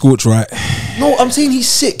 He's scorched right. No, I'm saying he's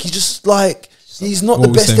sick. He's just like he's not What the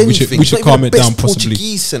we're best saying, anything. we should He's not calm even it the down best possibly.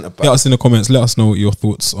 Portuguese centre back. Let us in the comments. Let us know what your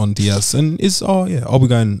thoughts on Diaz and are we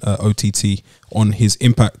going OTT on his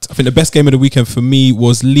impact? I think the best game of the weekend for me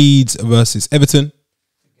was Leeds versus Everton.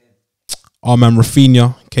 Our man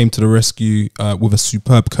Rafinha came to the rescue with a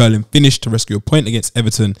superb curling finish to rescue a point against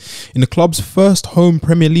Everton in the club's first home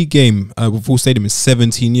Premier League game with full stadium in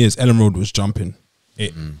 17 years. Ellen Road was jumping.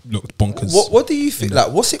 It looked bonkers. What do you think?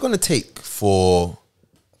 Like, what's it going to take for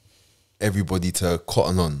everybody to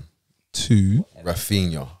cotton on to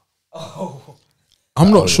Rafinha? I'm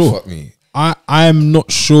not sure. Fuck me. I am not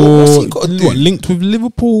sure. What's he gotta do? Linked with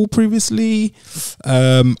Liverpool previously.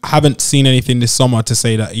 Haven't seen anything this summer to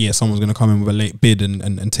say that someone's going to come in with a late bid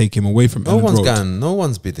and take him away from. No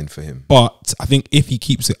one's bidding for him. But I think if he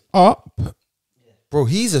keeps it up, bro,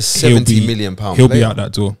 he's a £70 million He'll player. be out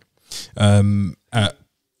that door.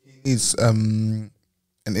 He's an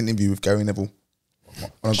interview with Gary Neville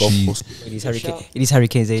on a golf course. He's Harry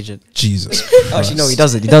Kane's agent. Jesus. Actually, no, he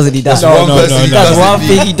doesn't. He doesn't. He does. No. That's one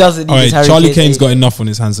thing he doesn't. All right, Harry Charlie Kane's Kane's agent. got enough on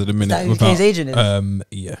his hands at the minute. Harry Kane's agent, isn't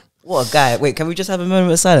Yeah. What a guy. Wait, can we just have a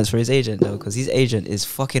moment of silence for his agent though? Because his agent is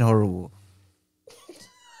fucking horrible.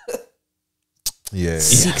 Yeah.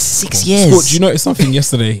 6 years. Scott, do you notice something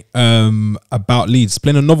yesterday about Leeds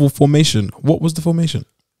playing a novel formation? What was the formation?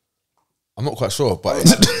 I'm not quite sure, but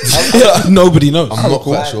Nobody knows. I'm not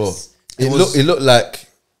quite sure. It looked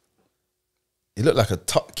like a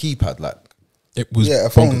top keypad, like It was a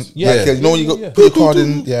phone. bonkers. Yeah, you know when you got put your card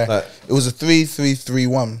in. Yeah, Like- it was a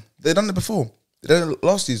 3-3-3-1. They done it before. They done it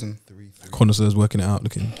last season. Connoisseur's working it out.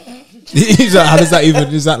 Looking. He's like, how does that even?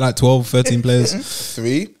 Is that like 12, 13 players?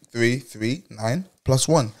 3-3-3-9 plus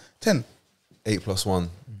 1, 10. 8 plus 1.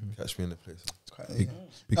 Catch me in the place.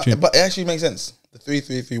 Big tune. But it actually makes sense. The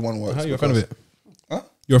 3-3-3-1 works. How, you're a fan of it? Huh?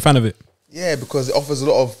 You're a fan of it? Yeah, because it offers a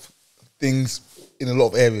lot of things in a lot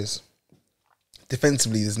of areas.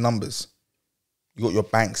 Defensively, there's numbers. You got your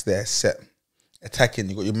banks there set. Attacking,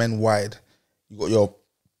 you got your men wide. You got your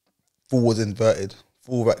forwards inverted.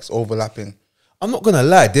 Fullbacks overlapping. I'm not gonna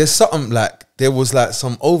lie. There's something like there was like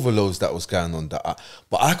some overloads that was going on that,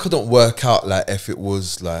 but I couldn't work out like if it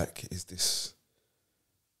was like is this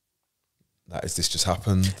just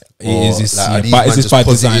happened? Is this are these but is man this just by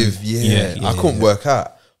positive? design? Yeah, I couldn't work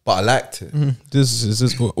out, but I liked it. This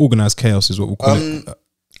is organised chaos is what we'll call it.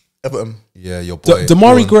 Everton. Yeah, your boy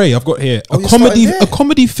Damari Gray, I've got here Oh, you're starting there? a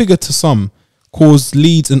comedy figure to some, caused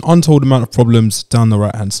Leeds an untold amount of problems down the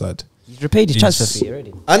right hand side. He's repaid his transfer fee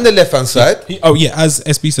already. and the left hand side. As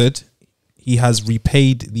SB said, he has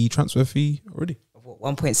repaid the transfer fee already.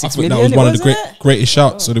 1.6 I think million. that was one of the wasn't it? greatest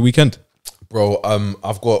shouts of the weekend. Bro,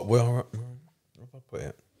 I've got where have I put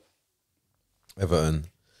it? Everton,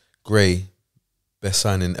 Gray, best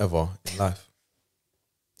signing ever in life.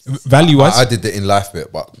 Value wise, I did the in life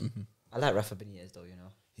bit, but I like Rafa Benitez though, you know,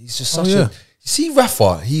 he's just such a. You see,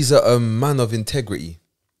 Rafa, he's a man of integrity.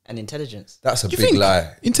 and intelligence. That's a big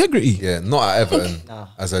lie. integrity. Yeah, not at Everton Nah.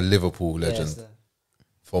 as a Liverpool legend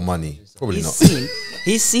for money. Probably not.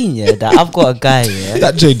 He's seen, that I've got a guy,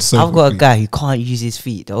 That Jade's so I've got a quickly. guy who can't use his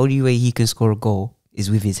feet. The only way he can score a goal is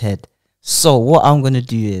with his head. So what I'm gonna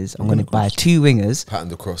do is I'm gonna buy 2 wingers Pattern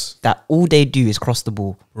the cross. that all they do is cross the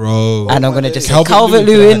ball, Bro. and I'm gonna just say Calvert-Lewin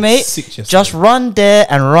Calvert-Lewin, had mate. 6 yesterday. Just run there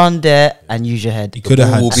and use your head. He could have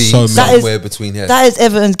Ball had will be so many. That is- somewhere between here. That is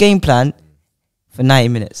Everton's game plan for 90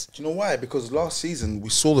 minutes. Do you know why? Because last season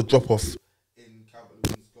we saw the drop off in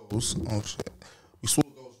Calvert-Lewin's goals. Oh shit! We saw the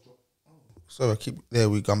goals drop. So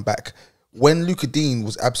we gone back when Luka Dean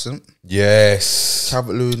was absent. Yes.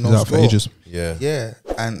 Calvert-Lewin He's no out for score. ages. Yeah. Yeah,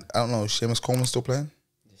 and I don't know. Seamus Coleman still playing?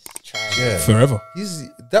 Yeah. Forever.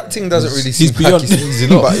 That thing doesn't really He's seem beyond- like he's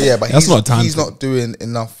easing up. But That's not a he's talent. not doing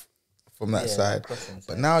enough from that side.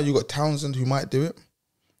 But now you got Townsend who might do it.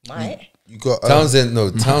 Might. You got Townsend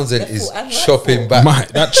is chopping back.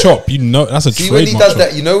 That chop, that's a See when he trademark does chop.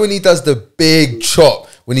 that, you know when he does the big chop,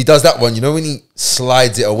 when he does that one, you know when he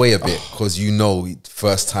slides it away a bit because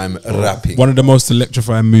first time rapping. One of the most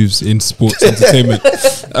electrifying moves in sports entertainment.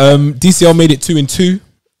 DCL made it 2-2.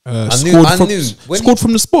 I Scored knew when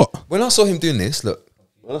from the spot. When I saw him doing this, look,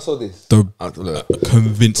 When I saw this,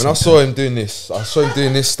 convincing. When I saw him doing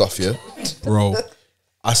this, stuff, yeah, bro.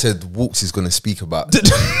 I said, Walks is going to speak about.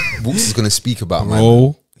 Walks is going to speak about,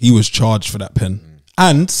 bro. He was charged for that pen,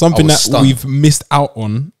 and something that we've missed out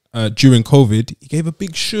on during COVID. He gave a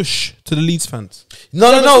big shush to the Leeds fans.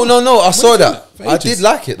 No. I saw that. I did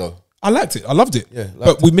like it though. I liked it. I loved it. Yeah,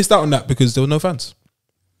 but we missed out on that because there were no fans.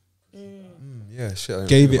 Yeah, shit.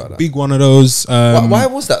 Gave it a big one of those. Why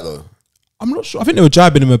was that though? I'm not sure. I think they were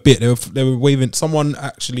jabbing him a bit. They were waving. Someone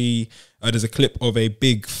actually. There's a clip of a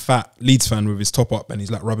big fat Leeds fan with his top up, and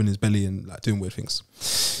he's like rubbing his belly and like doing weird things.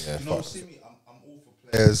 Yeah, you know, see me. I'm all for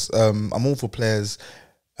players. I'm all for players.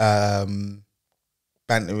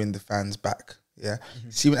 Bantering the fans back. Yeah.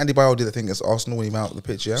 See when Andy Barrow did the thing against Arsenal when he went out of the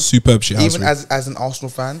pitch. Yeah. Superb shit. Even as an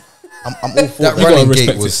Arsenal fan, I'm all for that running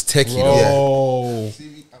gate was techie though.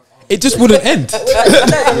 Yeah. It just wouldn't end. What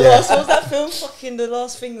was that film? Fucking the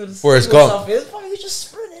last thing was Forrest Gump. He was just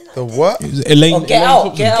sprinting. The what? It was Elaine. Get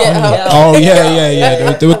out. Oh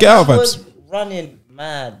yeah. They were get out vibes. Running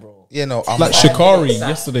mad, bro. Yeah, no. I'm like Shikari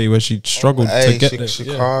yesterday, where she struggled to get there.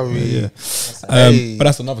 Shikari. Yeah. But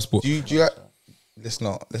that's another sport. Do you let's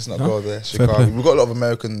not go there. Shikari. We've got a lot of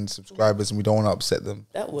American subscribers, and we don't want to upset them.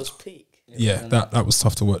 That was peak. Yeah, that was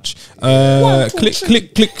tough to watch.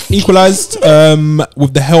 Click, equalised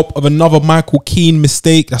with the help of another Michael Keane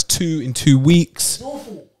mistake. That's 2 in 2 weeks.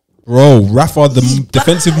 Bro, Rafa, the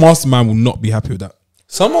defensive mastermind, will not be happy with that.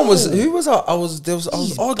 Someone was I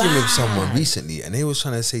was arguing with someone recently, and they was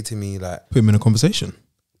trying to say to me like, put him in a conversation.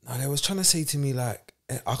 No, they was trying to say to me like,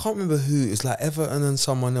 I can't remember who. It's like Everton and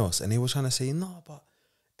someone else, and they were trying to say no, but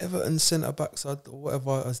Everton centre backs or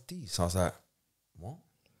whatever as D. So I was like, what?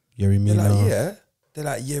 Yerry Mina. They're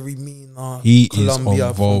like Yerry Mina. He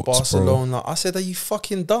Colombia is on from Barcelona. Bro. I said, are you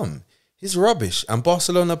fucking dumb? He's rubbish, and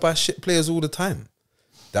Barcelona buy shit players all the time.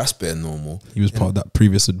 That's better normal. He was part of that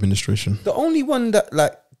previous administration. The only one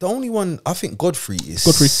I think Godfrey is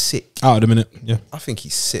sick. Out at the minute, yeah. I think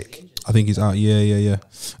he's sick. I think he's out. Yeah.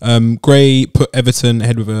 Gray put Everton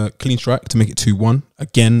ahead with a clean strike to make it 2-1.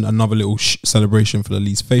 Again, another little celebration for the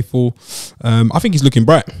Leeds faithful. I think he's looking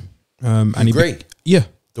bright. And great. Yeah.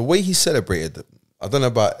 The way he celebrated, I don't know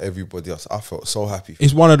about everybody else. I felt so happy.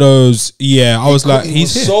 It's one of those. Yeah, I was like,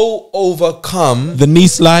 he's here. So overcome. The knee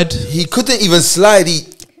slide. He couldn't even slide.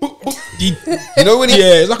 You know when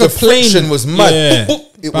it's like the a plane. friction was mad. Yeah.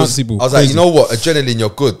 It was. I was like, you know what, adrenaline, you're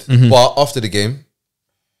good. But after the game,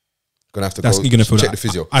 gonna have to go check the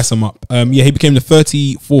physio. Ice him up. He became the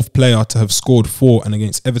 34th player to have scored 4 and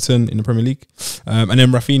against Everton in the Premier League. And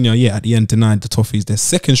then Rafinha, at the end denied the Toffees their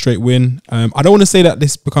second straight win. I don't want to say that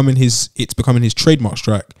it's becoming his trademark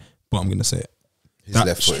strike, but I'm gonna say it. His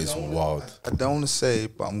left foot is wild. I don't want to say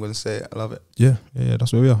it, but I'm going to say it. I love it. Yeah,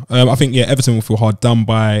 that's where we are. I think, Everton will feel hard done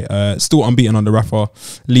by. Still unbeaten under Rafa.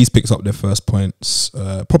 Leeds picks up their first points.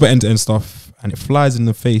 Proper end-to-end stuff. And it flies in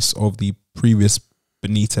the face of the previous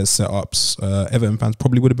Benitez setups Everton fans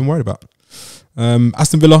probably would have been worried about.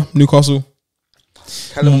 Aston Villa, Newcastle.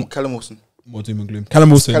 Callum Wilson. More doom and gloom.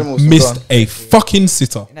 Callum Wilson missed a fucking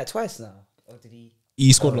sitter. Isn't that twice now? Or did he?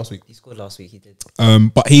 He scored last week. He scored last week, he did.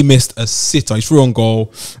 But he missed a sitter. He's through on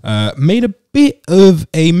goal. Made a bit of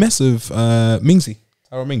a mess of Mingsy.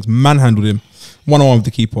 Tyrone Mings manhandled him 1-on-1 with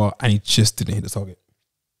the keeper, and he just didn't hit the target.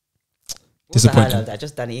 What's the highlight of that?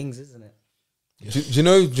 Just Danny Ings, isn't it? Do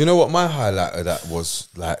you know what my highlight of that was?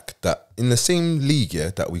 Like that in the same league,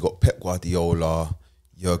 that we got Pep Guardiola,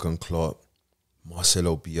 Jurgen Klopp,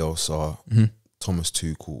 Marcelo Bielsa, Thomas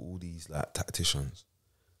Tuchel, all these like tacticians.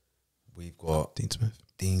 We've got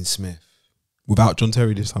Dean Smith. Without John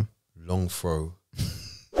Terry this time. Long throw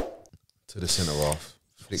to the centre half.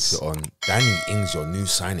 Flicks it on. Danny Ings, your new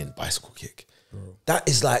signing, bicycle kick. Bro. That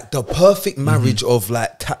is like the perfect marriage of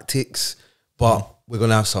like tactics, but we're going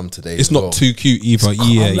to have some today. It's not too cute either.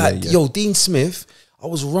 Yo, Dean Smith, I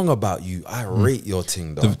was wrong about you. I rate your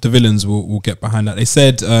thing though. The villains will get behind that. They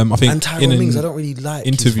said, I think and Tyrone Mings, I don't really like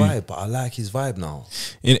his vibe, but I like his vibe now.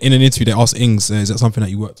 In an interview, they asked Ings, is that something that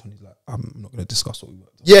you worked on? He's like, I'm not going to discuss what we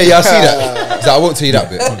worked on. Yeah, I see that. He's like, I won't tell you that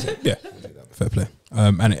bit. Yeah, fair play.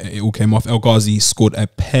 And it all came off. El Ghazi scored a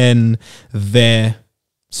pen there.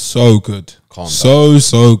 So good.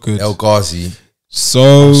 So good. El Ghazi.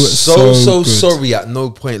 So good. Sorry, at no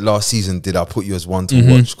point last season did I put you as one to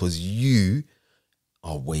watch because you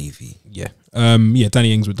are wavy. Yeah.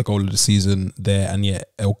 Danny Ings with the goal of the season there, and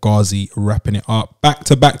El Ghazi wrapping it up.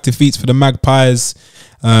 Back-to-back defeats for the Magpies.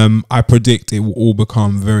 I predict it will all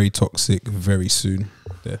become very toxic very soon.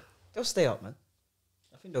 They'll stay up, man.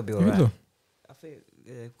 I think they'll be alright. So. I think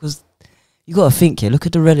because you got to think here. Look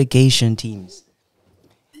at the relegation teams.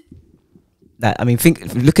 that. I mean,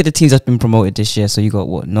 look at the teams that's been promoted this year. So you got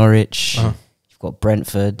what, Norwich, you've got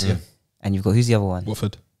Brentford, and you've got, who's the other one?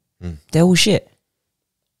 Watford. They're all shit.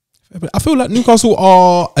 I feel like Newcastle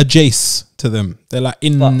are adjacent to them. They're like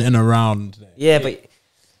in and around. Yeah, but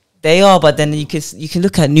they are. But then you can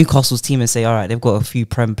look at Newcastle's team and say, all right, they've got a few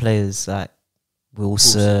Prem players like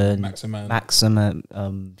Wilson, Maximin,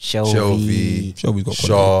 Shelby. Shelby's got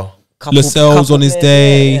Shaw. Lascelles on his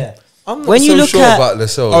day. Yeah. I'm not When you so look sure at- about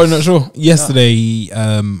Lascelles. Oh, not sure. Yesterday,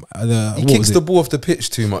 He kicks the ball off the pitch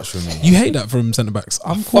too much for me. You hate that from centre backs.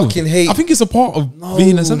 I'm cool. fucking hate- I think it's a part of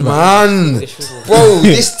being a centre back. Man, bro,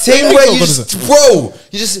 this thing where you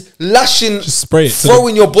just lashing, Just spray it,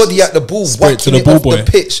 throwing your body at the ball, spray it to whacking the it ball off boy.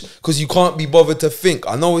 the pitch because you can't be bothered to think.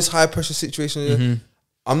 I know it's high pressure situation.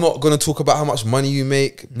 I'm not gonna talk about how much money you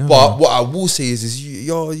make, but what I will say is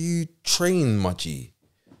you train, my G.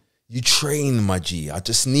 You train, my G. I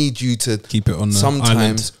just need you to Keep it on the sometimes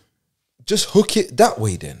island. just hook it that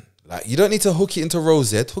way. Then, like, you don't need to hook it into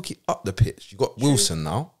Rose Ed. Hook it up the pitch. You got Wilson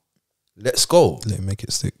now. Let's go. Let him make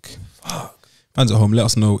it stick. Fans at home, let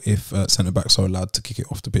us know if centre backs are allowed to kick it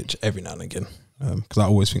off the pitch every now and again. Because I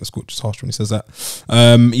always think Scorch is harsh when he says that.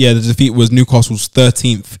 The defeat was Newcastle's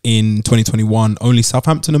 13th in 2021. Only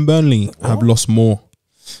Southampton and Burnley have lost more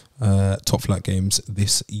top flight games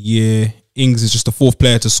this year. Ings is just the fourth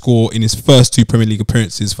player to score in his first 2 Premier League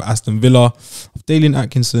appearances for Aston Villa. Dalian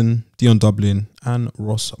Atkinson, Dion Dublin, and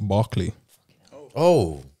Ross Barkley.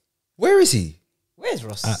 Oh, where is he? Where's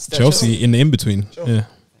Ross? At Chelsea in the in-between. Yeah.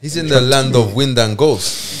 He's in the land of wind and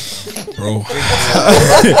ghosts. Bro.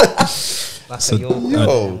 Like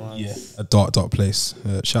A dark place.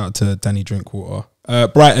 Shout out to Danny Drinkwater.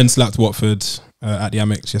 Brighton slapped Watford at the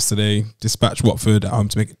Amex yesterday. Dispatched Watford at home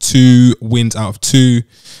to make it 2 wins out of 2.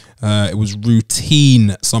 It was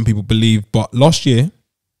routine, some people believe, but last year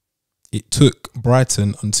it took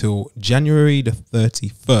Brighton until January the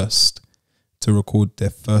 31st to record their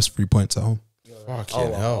first 3 points at home.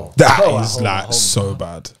 Fucking hell. That is so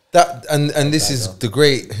bad. That and this is the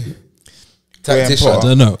great tactician.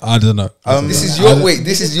 I don't know. This is your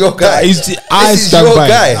This is your guy. I stand your by.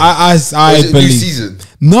 guy. I Was it believe. new season?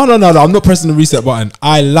 No. I'm not pressing the reset button.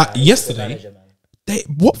 Yesterday.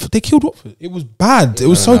 They killed Watford. It was bad. It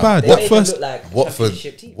was so bad. That first,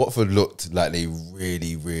 Watford looked like they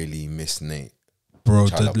really, really missed Nate. bro,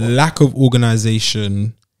 the lack of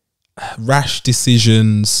organisation, rash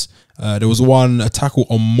decisions. There was a tackle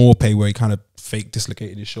on Morpay where he kind of fake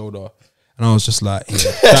dislocated his shoulder, and I was just like,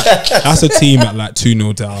 that's a team at like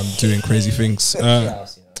 2-0 down doing crazy things. A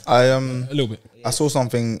little bit. I saw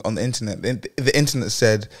something on the internet. The internet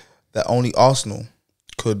said that only Arsenal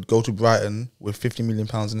could go to Brighton with £50 million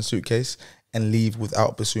in a suitcase and leave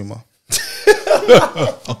without Basuma.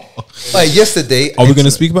 Yesterday, Are we going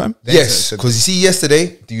to speak about him? yes, because you see,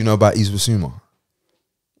 yesterday, do you know about Iswasuma?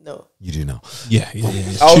 No. You do now. Yeah.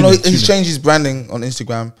 Oh no, he's changed his branding on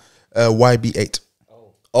Instagram. YB8.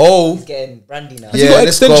 Oh, He's getting brandy now. yeah, got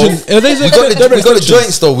let's go. extension. We got the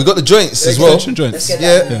joints though. We got the joints as well. Extension joints. Let's get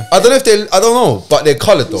that Yeah, move. I don't know if they. I don't know, but they're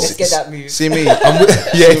coloured though. Let's get that move. See me. Yeah.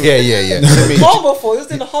 See me. Humble for, he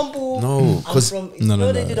was in the humble. No, I'm 'cause- from-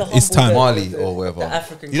 No. they did a It's humble time. there Mali with or whatever. the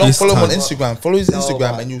African You don't This follow him on time. Instagram. Follow his Instagram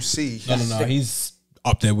man. and you'll see. No. He's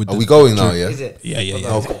up there with. Are we going now? Yeah. Is it?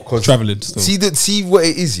 Yeah. Cause Traveling still. see what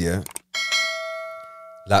it is. Yeah.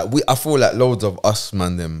 Like I feel like loads of us,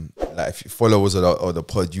 man. Them like if you followers of the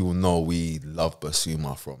pod, you will know we love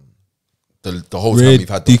Basuma from the whole time we've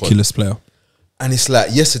had the pod. Ridiculous player. And it's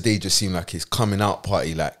like yesterday just seemed like his coming out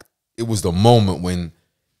party. Like it was the moment when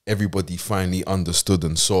everybody finally understood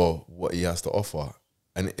and saw what he has to offer.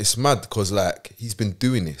 And it's mad because like he's been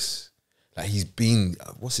doing this. Like he's been,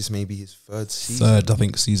 what's this, maybe his third season? I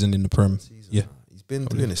think, season in the Prem. Yeah. He's been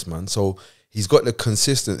doing this, man. So he's got the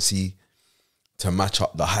consistency to match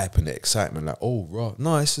up the hype and the excitement. Like, oh, right.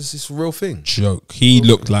 No, it's a real thing. Joke. He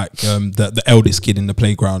looked like the eldest kid in the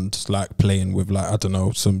playground, like playing with like, I don't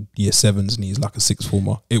know, some year 7s, and he's like a 6th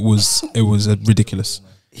former. It was ridiculous.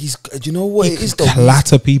 He's, you know what He it is could though?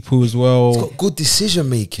 clatter people as well. He's got good decision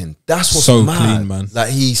making. That's what's So mad. clean, man. Like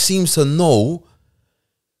he seems to know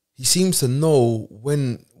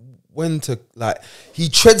when to, like, he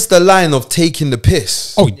treads the line of taking the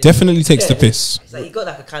piss. Oh, he definitely takes the piss. It's like you got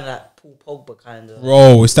like a kind of like Paul Pogba kind of.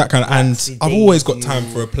 Bro, it's that kind of, and Laxy I've always got daisy. time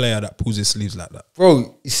for a player that pulls his sleeves like that.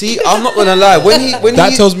 Bro, you see, I'm not gonna lie. When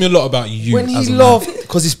That he tells me a lot about you. when he as a man. laughed,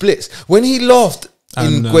 because he's blitz. When he laughed in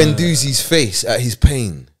And, Guendouzi's face at his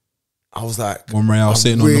pain, I was like, When Real I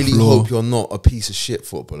sitting on the really floor. hope you're not a piece of shit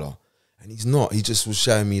footballer. And he's not. He just was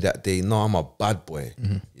showing me that day, no, I'm a bad boy.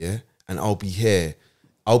 Mm-hmm. Yeah. And I'll be here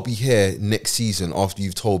I'll be here next season after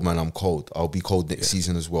you've told man I'm cold. I'll be cold next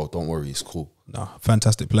season as well. Don't worry, it's cool. No,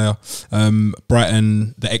 fantastic player.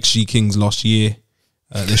 Brighton, the XG Kings last year.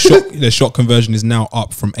 Their shot conversion is now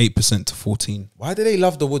up from 8% to 14%. Why do they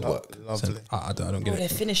love the woodwork? I don't get Their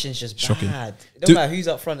it. finishing's just Shocking. bad. It don't matter who's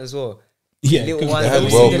up front as well. Yeah, Little good. ones, They had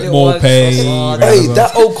obviously well- the little more ones, pay. Trossard. Hey,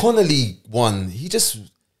 that O'Connelly one, he just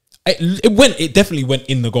It definitely went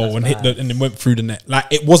in the goal and hit and then went through the net. Like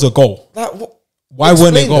it was a goal. like what? Why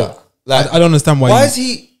weren't it Explain goal? that. Like, I don't understand why. Why is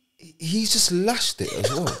he's just lashed it as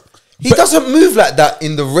well. He doesn't move like that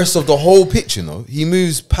in the rest of the whole pitch, you know. He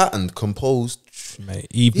moves patterned, composed. Mate,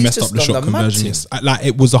 he He's messed just up the done shot the mad conversion. thing. Yes. Like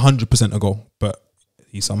it was 100% a goal, but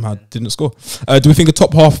he somehow didn't score. Do we think a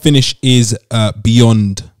top half finish is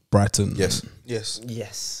beyond Brighton? Yes.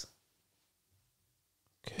 Yes.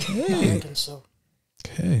 I think so.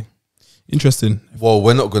 Okay. Interesting. Well,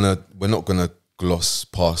 we're not gonna gloss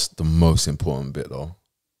past the most important bit though.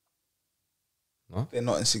 They're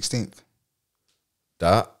not in 16th.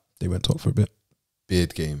 That They went top for a bit.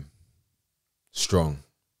 beard game, strong.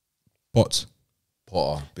 Bots.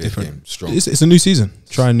 Potter beard Different. game, strong. It's a new season.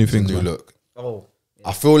 Trying new It's a things. new Man. look. Oh.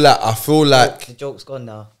 I feel like The joke's gone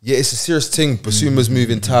now. yeah, it's a serious thing. Basuma's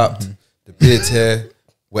moving tapped. The beard's here.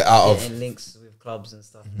 We're out Getting of links with clubs and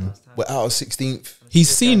stuff. we're out of 16th. He's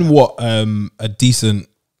seen what a decent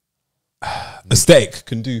aesthetic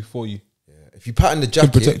can do for you. If you pattern the Can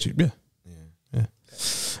jacket, protect you.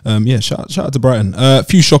 Yeah. Shout out to Brighton. A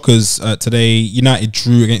few shockers today. United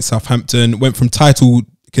drew against Southampton. Went from title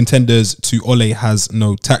contenders to Ole has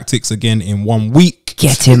no tactics again in 1 week.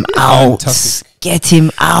 Get him out. Fantastic. Get him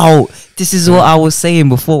out. This is what I was saying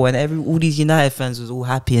before when all these United fans was all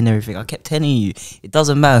happy and everything. I kept telling you, it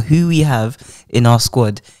doesn't matter who we have in our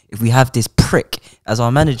squad if we have this prick as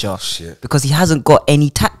our manager. Shit. Because he hasn't got any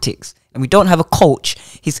tactics. And we don't have a coach.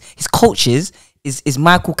 His coaches is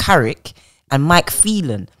Michael Carrick and Mike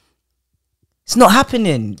Phelan. It's not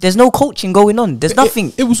happening. There's no coaching going on. There's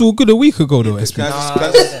nothing. It was all good a week ago, though. SP.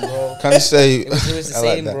 Can I say? It was the I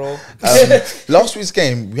like same, that. bro. Last week's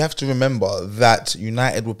game, we have to remember that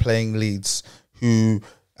United were playing Leeds, who,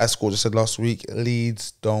 as Score just said last week,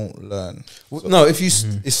 Leeds don't learn. no, if you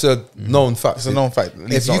it's a known fact. It's a known fact. If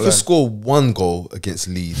Leeds you don't can learn. score 1 goal against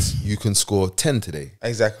Leeds, you can score 10 today.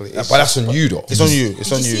 Exactly. But that's on you though. It's on you. It's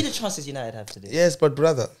Did on you see you. the chances United have today? Yes, but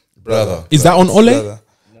brother. Is that on Ole? Brother.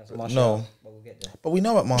 No. But we'll get there. But we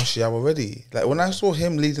know about Martial already. Like when I saw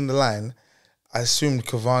him leading the line, I assumed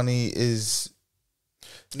Cavani is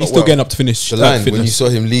He's still getting up to finish. The line when you fitness. saw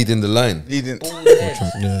him leading the line. leading. The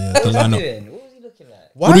What lineup. was he doing? What was he looking like?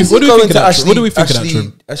 Why What do is we he think going of to that, Ashley? what do we think of that, Ashley,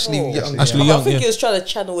 Trim? Ashley Young. Ashley I Young, think yeah. he was trying to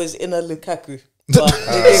channel his inner Lukaku, but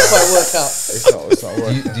it didn't quite work out. It's not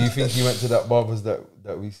working. Do you think he went to that barber's that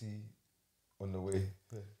we see on the way?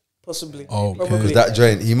 Possibly. Oh, okay. Probably. Because that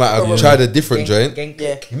joint, he might have Probably. tried a different joint.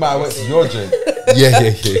 Yeah. He might have went to your joint. Yeah.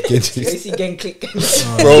 You see gang click.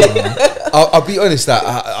 Bro, I'll be honest. That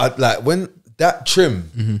I like when that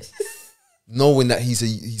Trim, knowing that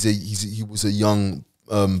he was a young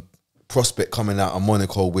prospect coming out of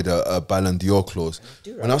Monaco with a Ballon d'Or clause.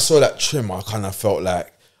 When I saw that Trim, I kind of felt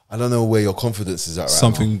like I don't know where your confidence is at. Right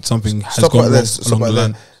Something has Stop gone right wrong there. Stop along right the there.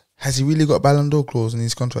 line. Has he really got a Ballon d'Or clause in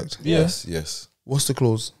his contract? Yes. What's the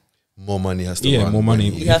clause? More money has to Yeah, run. more money.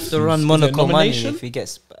 You have to run Is it Monaco money nomination? if he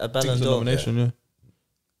gets a I think Ballon it's a d'Or. nomination, yeah.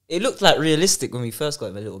 It looked like realistic when we first got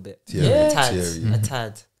him a little bit. Thierry. A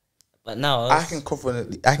tad. But now I can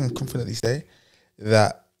confidently say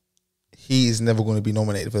that he is never going to be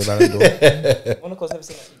nominated for the Ballon d'Or. Monaco's never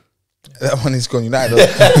seen that. That one is gone. United.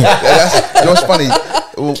 You know what's funny?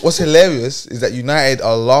 What's hilarious is that United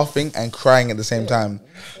are laughing and crying at the same time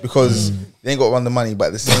because they ain't got to run the money, but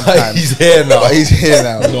at the same time He's here now. But he's here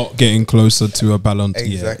now. Not getting closer to a Ballon.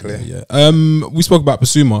 Exactly. Yeah. We spoke about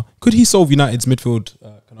Basuma. Could he solve United's midfield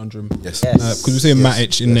conundrum? Yes. Because we're seeing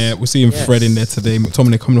Matic in there, we're seeing Fred in there today,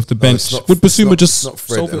 McTominay coming off the No, bench. it's not- Would it's Basuma not- just it's not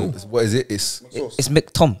Fred, solve it all? What is it? It's It's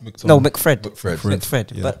McTom. No, McFred.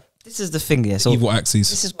 McFred. Yeah. But this is the thing, yeah. So Evil axes.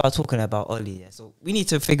 this is what I'm talking about, Oli. Yeah. So we need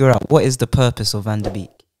to figure out what is the purpose of Van der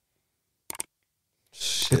Beek.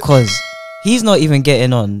 Because he's not even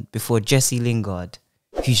getting on before Jesse Lingard,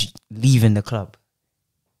 who's leaving the club.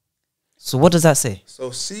 So what does that say?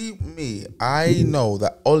 So see me, I know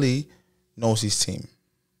that Oli knows his team.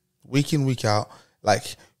 Week in, week out.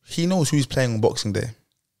 Like, he knows who's playing on Boxing Day.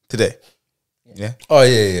 Today. Yeah? oh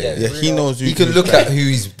yeah. Yeah, he knows who He can who's look playing.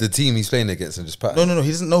 at the team he's playing against and just pat. No. He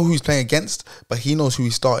doesn't know who he's playing against, but he knows who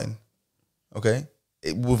he's starting. Okay?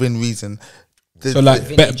 Within reason. So like,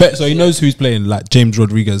 so he knows who's playing. Like James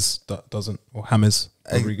Rodriguez doesn't, or James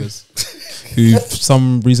Rodriguez. who for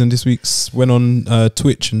some reason this week went on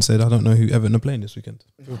Twitch and said, "I don't know who Everton are playing this weekend."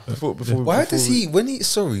 Why does he? When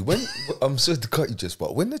I'm sorry to cut you,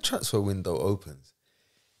 but when the transfer window opens,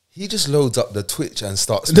 he just loads up the Twitch and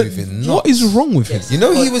starts moving nuts. What is wrong with him? You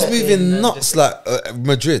know, he was moving nuts like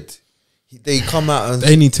Madrid. They come out and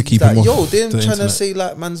they need to keep him off. Yo, they're trying to say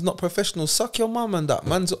like, man's not professional. Suck your mum and that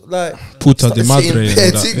man's like puta de madre.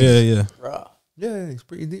 Yeah. Yeah, he's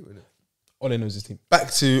pretty deep with it. All they know is his team.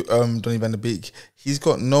 Back to Donny van der Beek. He's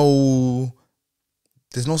got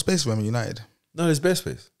there's no space for him at United. No, there's bare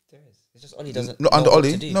space. There is. It's just Ollie doesn't. No, under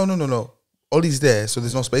Ollie. No. Ollie's there, so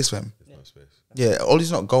there's no space for him. There's no space. Yeah,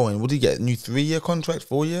 Ollie's not going. Would he get a new 3-year contract,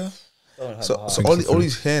 4-year? So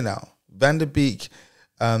Ollie's here now. Van der Beek,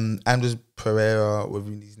 Andres Pereira,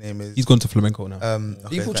 whatever his name is. He's gone to Flamenco now.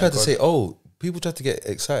 People tried to say, people tried to get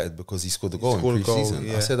excited because he scored the goal in pre-season.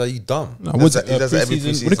 Yeah. I said, are you dumb? No, He does that every what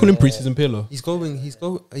do they call him? Pre-season Pirlo? He's going.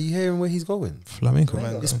 Are you hearing where he's going? Flamenco.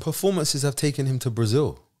 His performances have taken him to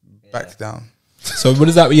Brazil. Back down. So what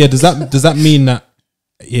does that? Yeah, does that mean that?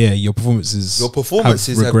 Yeah, your performances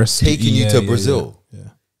have taken you to Brazil. Yeah.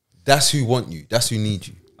 That's who want you. That's who need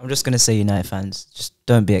you. I'm just gonna say, United fans, just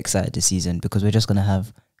don't be excited this season because we're just gonna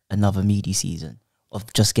have another meaty season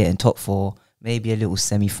of just getting top 4, maybe a little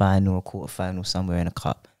semi-final or quarter-final somewhere in a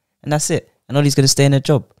cup, and that's it. And Ollie's gonna stay in a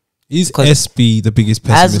job. Is SB the biggest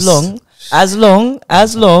pessimist? As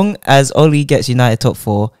long as Ollie gets United top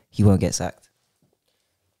 4, he won't get sacked.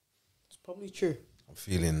 It's probably true. I'm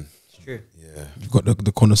feeling. It's true. Yeah. You've got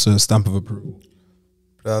the Connoisseur stamp of approval.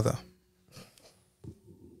 Brother.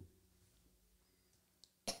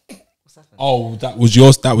 Oh, that was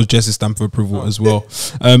yours. That was Jess's stamp of approval as well.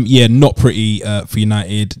 Yeah, not pretty for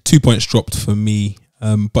United. 2 points dropped for me.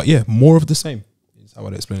 But yeah, more of the same is how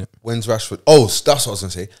I'd explain it. When's Rashford? Oh, that's what I was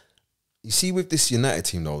gonna say. You see, with this United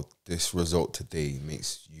team though, this result today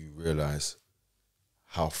makes you realise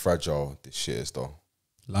how fragile this shit is though.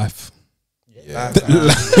 Life. Yeah.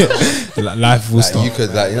 Life will start. You could,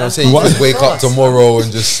 you know what I'm saying? You just wake up tomorrow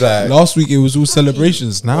and just like. Last week it was all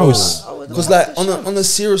celebrations. Now it's because on a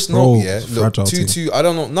serious note, look, 2-2. I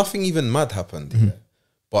don't know. Nothing even mad happened.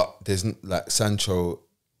 But there's like Sancho.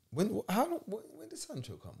 When did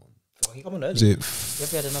Sancho come on? Come on, early. Was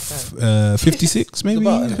it had enough time. 56 maybe?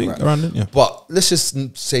 I think around it. Yeah. But let's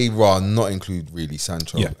just say not include really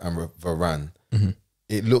Sancho and Varane.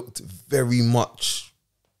 It looked very much.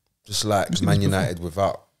 Just like Man United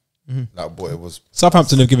without like what it was.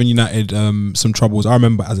 Southampton have given United some troubles. I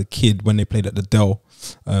remember as a kid when they played at the Dell,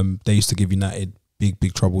 they used to give United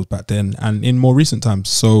big troubles back then and in more recent times.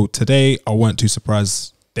 So today I weren't too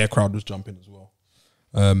surprised their crowd was jumping as well.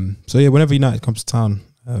 So yeah, whenever United comes to town,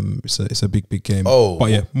 it's a big game. Oh,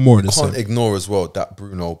 but yeah, more of the same. Can't ignore as well that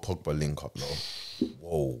Bruno Pogba link up though.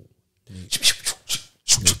 Whoa.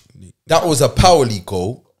 That was a power league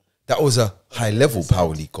goal. That was a high level power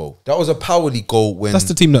league goal. That was a power league goal when that's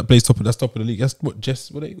the team that plays top of the league. That's what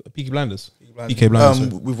Peaky Blinders. Peaky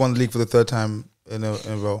Blinders. We've won the league for the 3rd time in a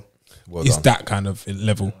row. Well it's done. that kind of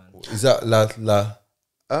level. Is that la?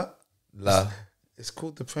 It's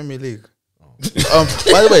called the Premier League.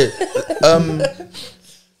 By the way,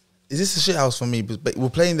 is this a shit house for me? But we're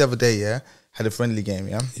playing the other day. Yeah, had a friendly game.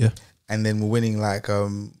 Yeah, and then we're winning. Like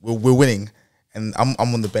we're winning. And I'm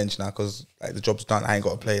on the bench now because like the job's done. I ain't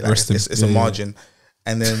got to play. Like it's a margin.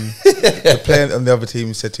 And then the player on the other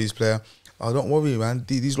team said to his player, "Oh, don't worry, man.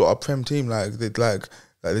 These lot are Prem team. Like they're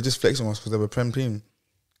just flexing on us because they're a Prem team."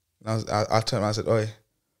 And I turned and I said, "Oi,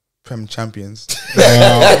 Prem champions."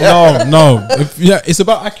 No. It's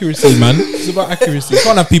about accuracy, man. It's about accuracy. You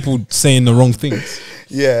can't have people saying the wrong things.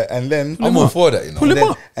 Yeah, and then I'm all for that. You know, pull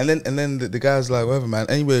him up. And then the guy's like, "Whatever, man.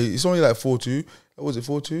 Anyway, it's only like 4-2. What was it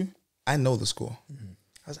 4-2? I know the score."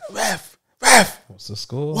 I was like, ref. What's the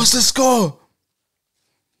score?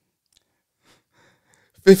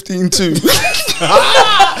 15-2.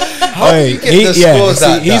 How do you get the scores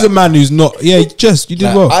like he's a man who's not. Yeah, you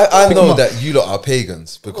did well. I know that you lot are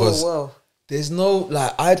pagans because there's no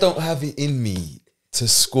I don't have it in me to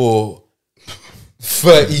score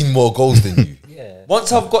 13 more goals than you.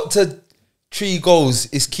 Once I've got to 3 goals,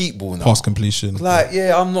 it's keep ball now. Pass completion.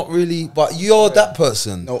 I'm not really, but you're that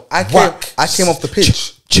person. No, I came off the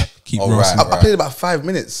pitch. Keep right. I played about 5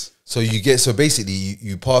 minutes. So basically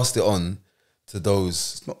you passed it on to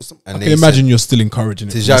those. I can imagine you're still encouraging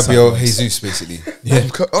it. To Jabio Jesus, basically. Yeah.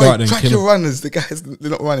 Track your runners. The guys, they're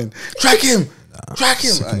not running. Track him. Track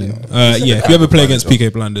him. Yeah, if you ever play against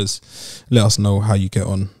PK Blinders, let us know how you get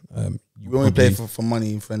on. We only play for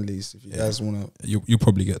money in friendlies. If you guys want to, you'll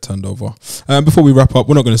probably get turned over. Before we wrap up,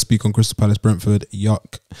 we're not going to speak on Crystal Palace, Brentford.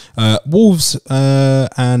 Yuck. Wolves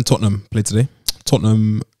and Tottenham played today.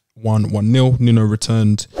 Tottenham won 1-0. Nuno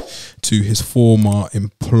returned to his former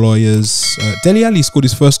employers. Dele Alli scored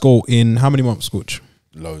his first goal in how many months, Scorch?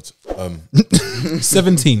 Loads.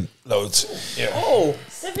 17. Loads. Yeah. Oh,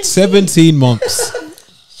 17 months.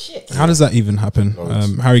 Shit. How does that even happen?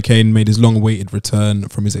 Harry Kane made his long-awaited return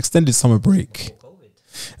from his extended summer break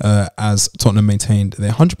as Tottenham maintained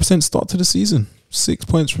their 100% start to the season. 6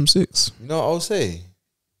 points from 6. You know what I'll say?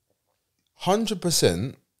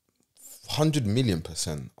 100%, 100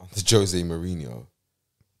 million% under Jose Mourinho.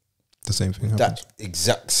 The same thing happens. That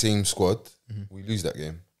exact same squad, we lose that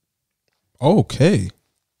game. Okay.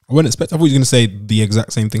 I wouldn't expect. I thought you were going to say the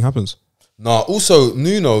exact same thing happens. Nah, also,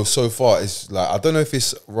 Nuno so far is like, I don't know if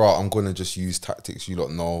it's right. I'm going to just use tactics you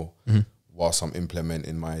lot know whilst I'm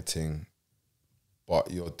implementing my thing.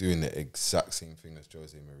 But you're doing the exact same thing as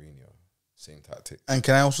Jose Mourinho. Same tactic. And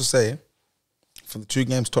can I also say, for the 2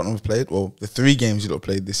 games Tottenham have played, or the 3 games you lot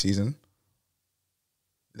played this season,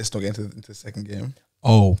 let's not get into the second game.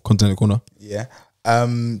 Oh, Continental Corner. Yeah.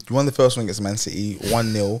 You won the first one against Man City,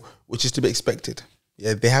 1-0, which is to be expected.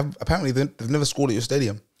 Yeah, they have, apparently they've never scored at your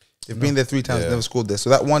stadium. They've been there 3 times, never scored there. So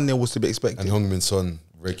that 1-0 was to be expected. And Heung-min Son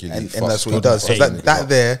regularly. And that's what he does. So that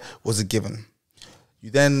there was a given. You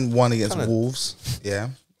then won against Wolves,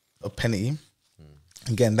 a penalty.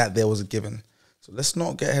 Again, that there was a given. So let's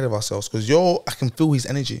not get ahead of ourselves because I can feel his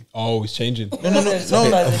energy. Oh, he's changing. No.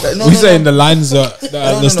 We're saying the lines are,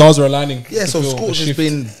 the stars are aligning. Yeah, so Scorch has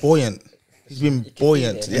been buoyant. He's been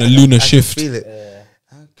buoyant. The lunar shift. I can feel it.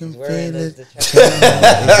 I can feel it.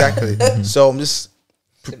 Exactly. So I'm just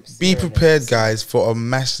be prepared, guys, for a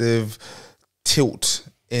massive tilt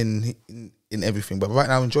in everything. But right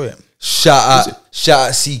now, enjoy it. Shout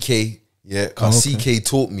out CK. Yeah, because CK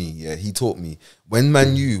taught me. Yeah, he taught me when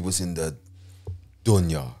Man U was in the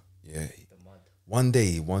dunya. Yeah, one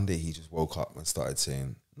day he just woke up and started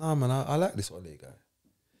saying, "Nah, man, I like this Ole guy."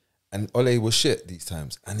 And Ole was shit these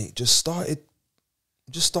times, and it just started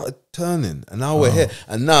turning. And now we're here,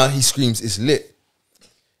 and now he screams, "It's lit!"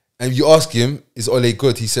 And you ask him, "Is Ole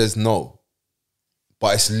good?" He says, "No,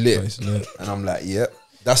 but it's lit." And I'm like, "Yep."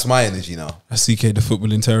 That's my energy now. CK, the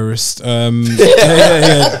footballing terrorist.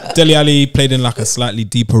 Dele Alli played in like a slightly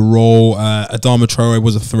deeper role. Adama Traore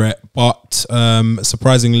was a threat, but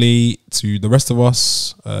surprisingly to the rest of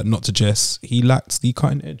us, not to Jess, he lacked the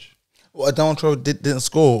cutting edge. Well, Adama Traore didn't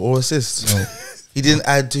score or assist. No. He didn't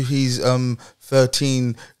add to his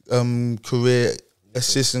 13 career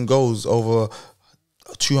assists and goals over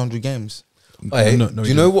 200 games. Hey, do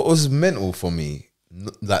you know what was mental for me?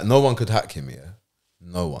 Like no one could hack him, yeah?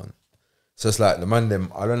 No one. So it's like the man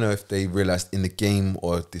them, I don't know if they realised in the game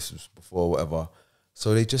or if this was before or whatever.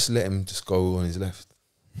 So they just let him just go on his left.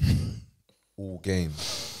 All game.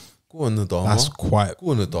 Go on the Dharma. That's quite Go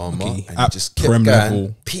on the Dharma. Okay. And he just kept going,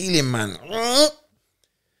 level. Peeling, man.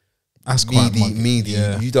 That's quite meaty.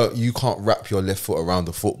 Yeah. You can't wrap your left foot around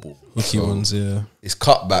the football. Hooky ones, yeah. It's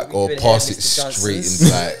cut back or pass it straight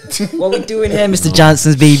inside. What we doing here, Mr.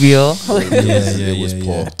 Johnson's baby?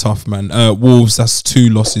 Yeah. Tough, man. Wolves, that's 2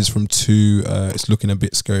 losses from 2. It's looking a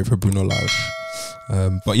bit scary for Bruno Lage.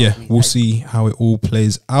 But yeah, we'll see how it all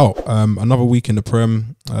plays out. Another week in the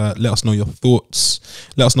Prem. Let us know your thoughts.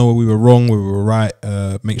 Let us know where we were wrong, where we were right.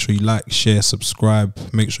 Make sure you like, share, subscribe.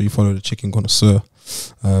 Make sure you follow the Chicken Connoisseur.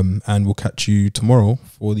 And we'll catch you tomorrow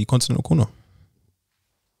for the Continental Corner.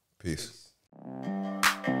 Peace.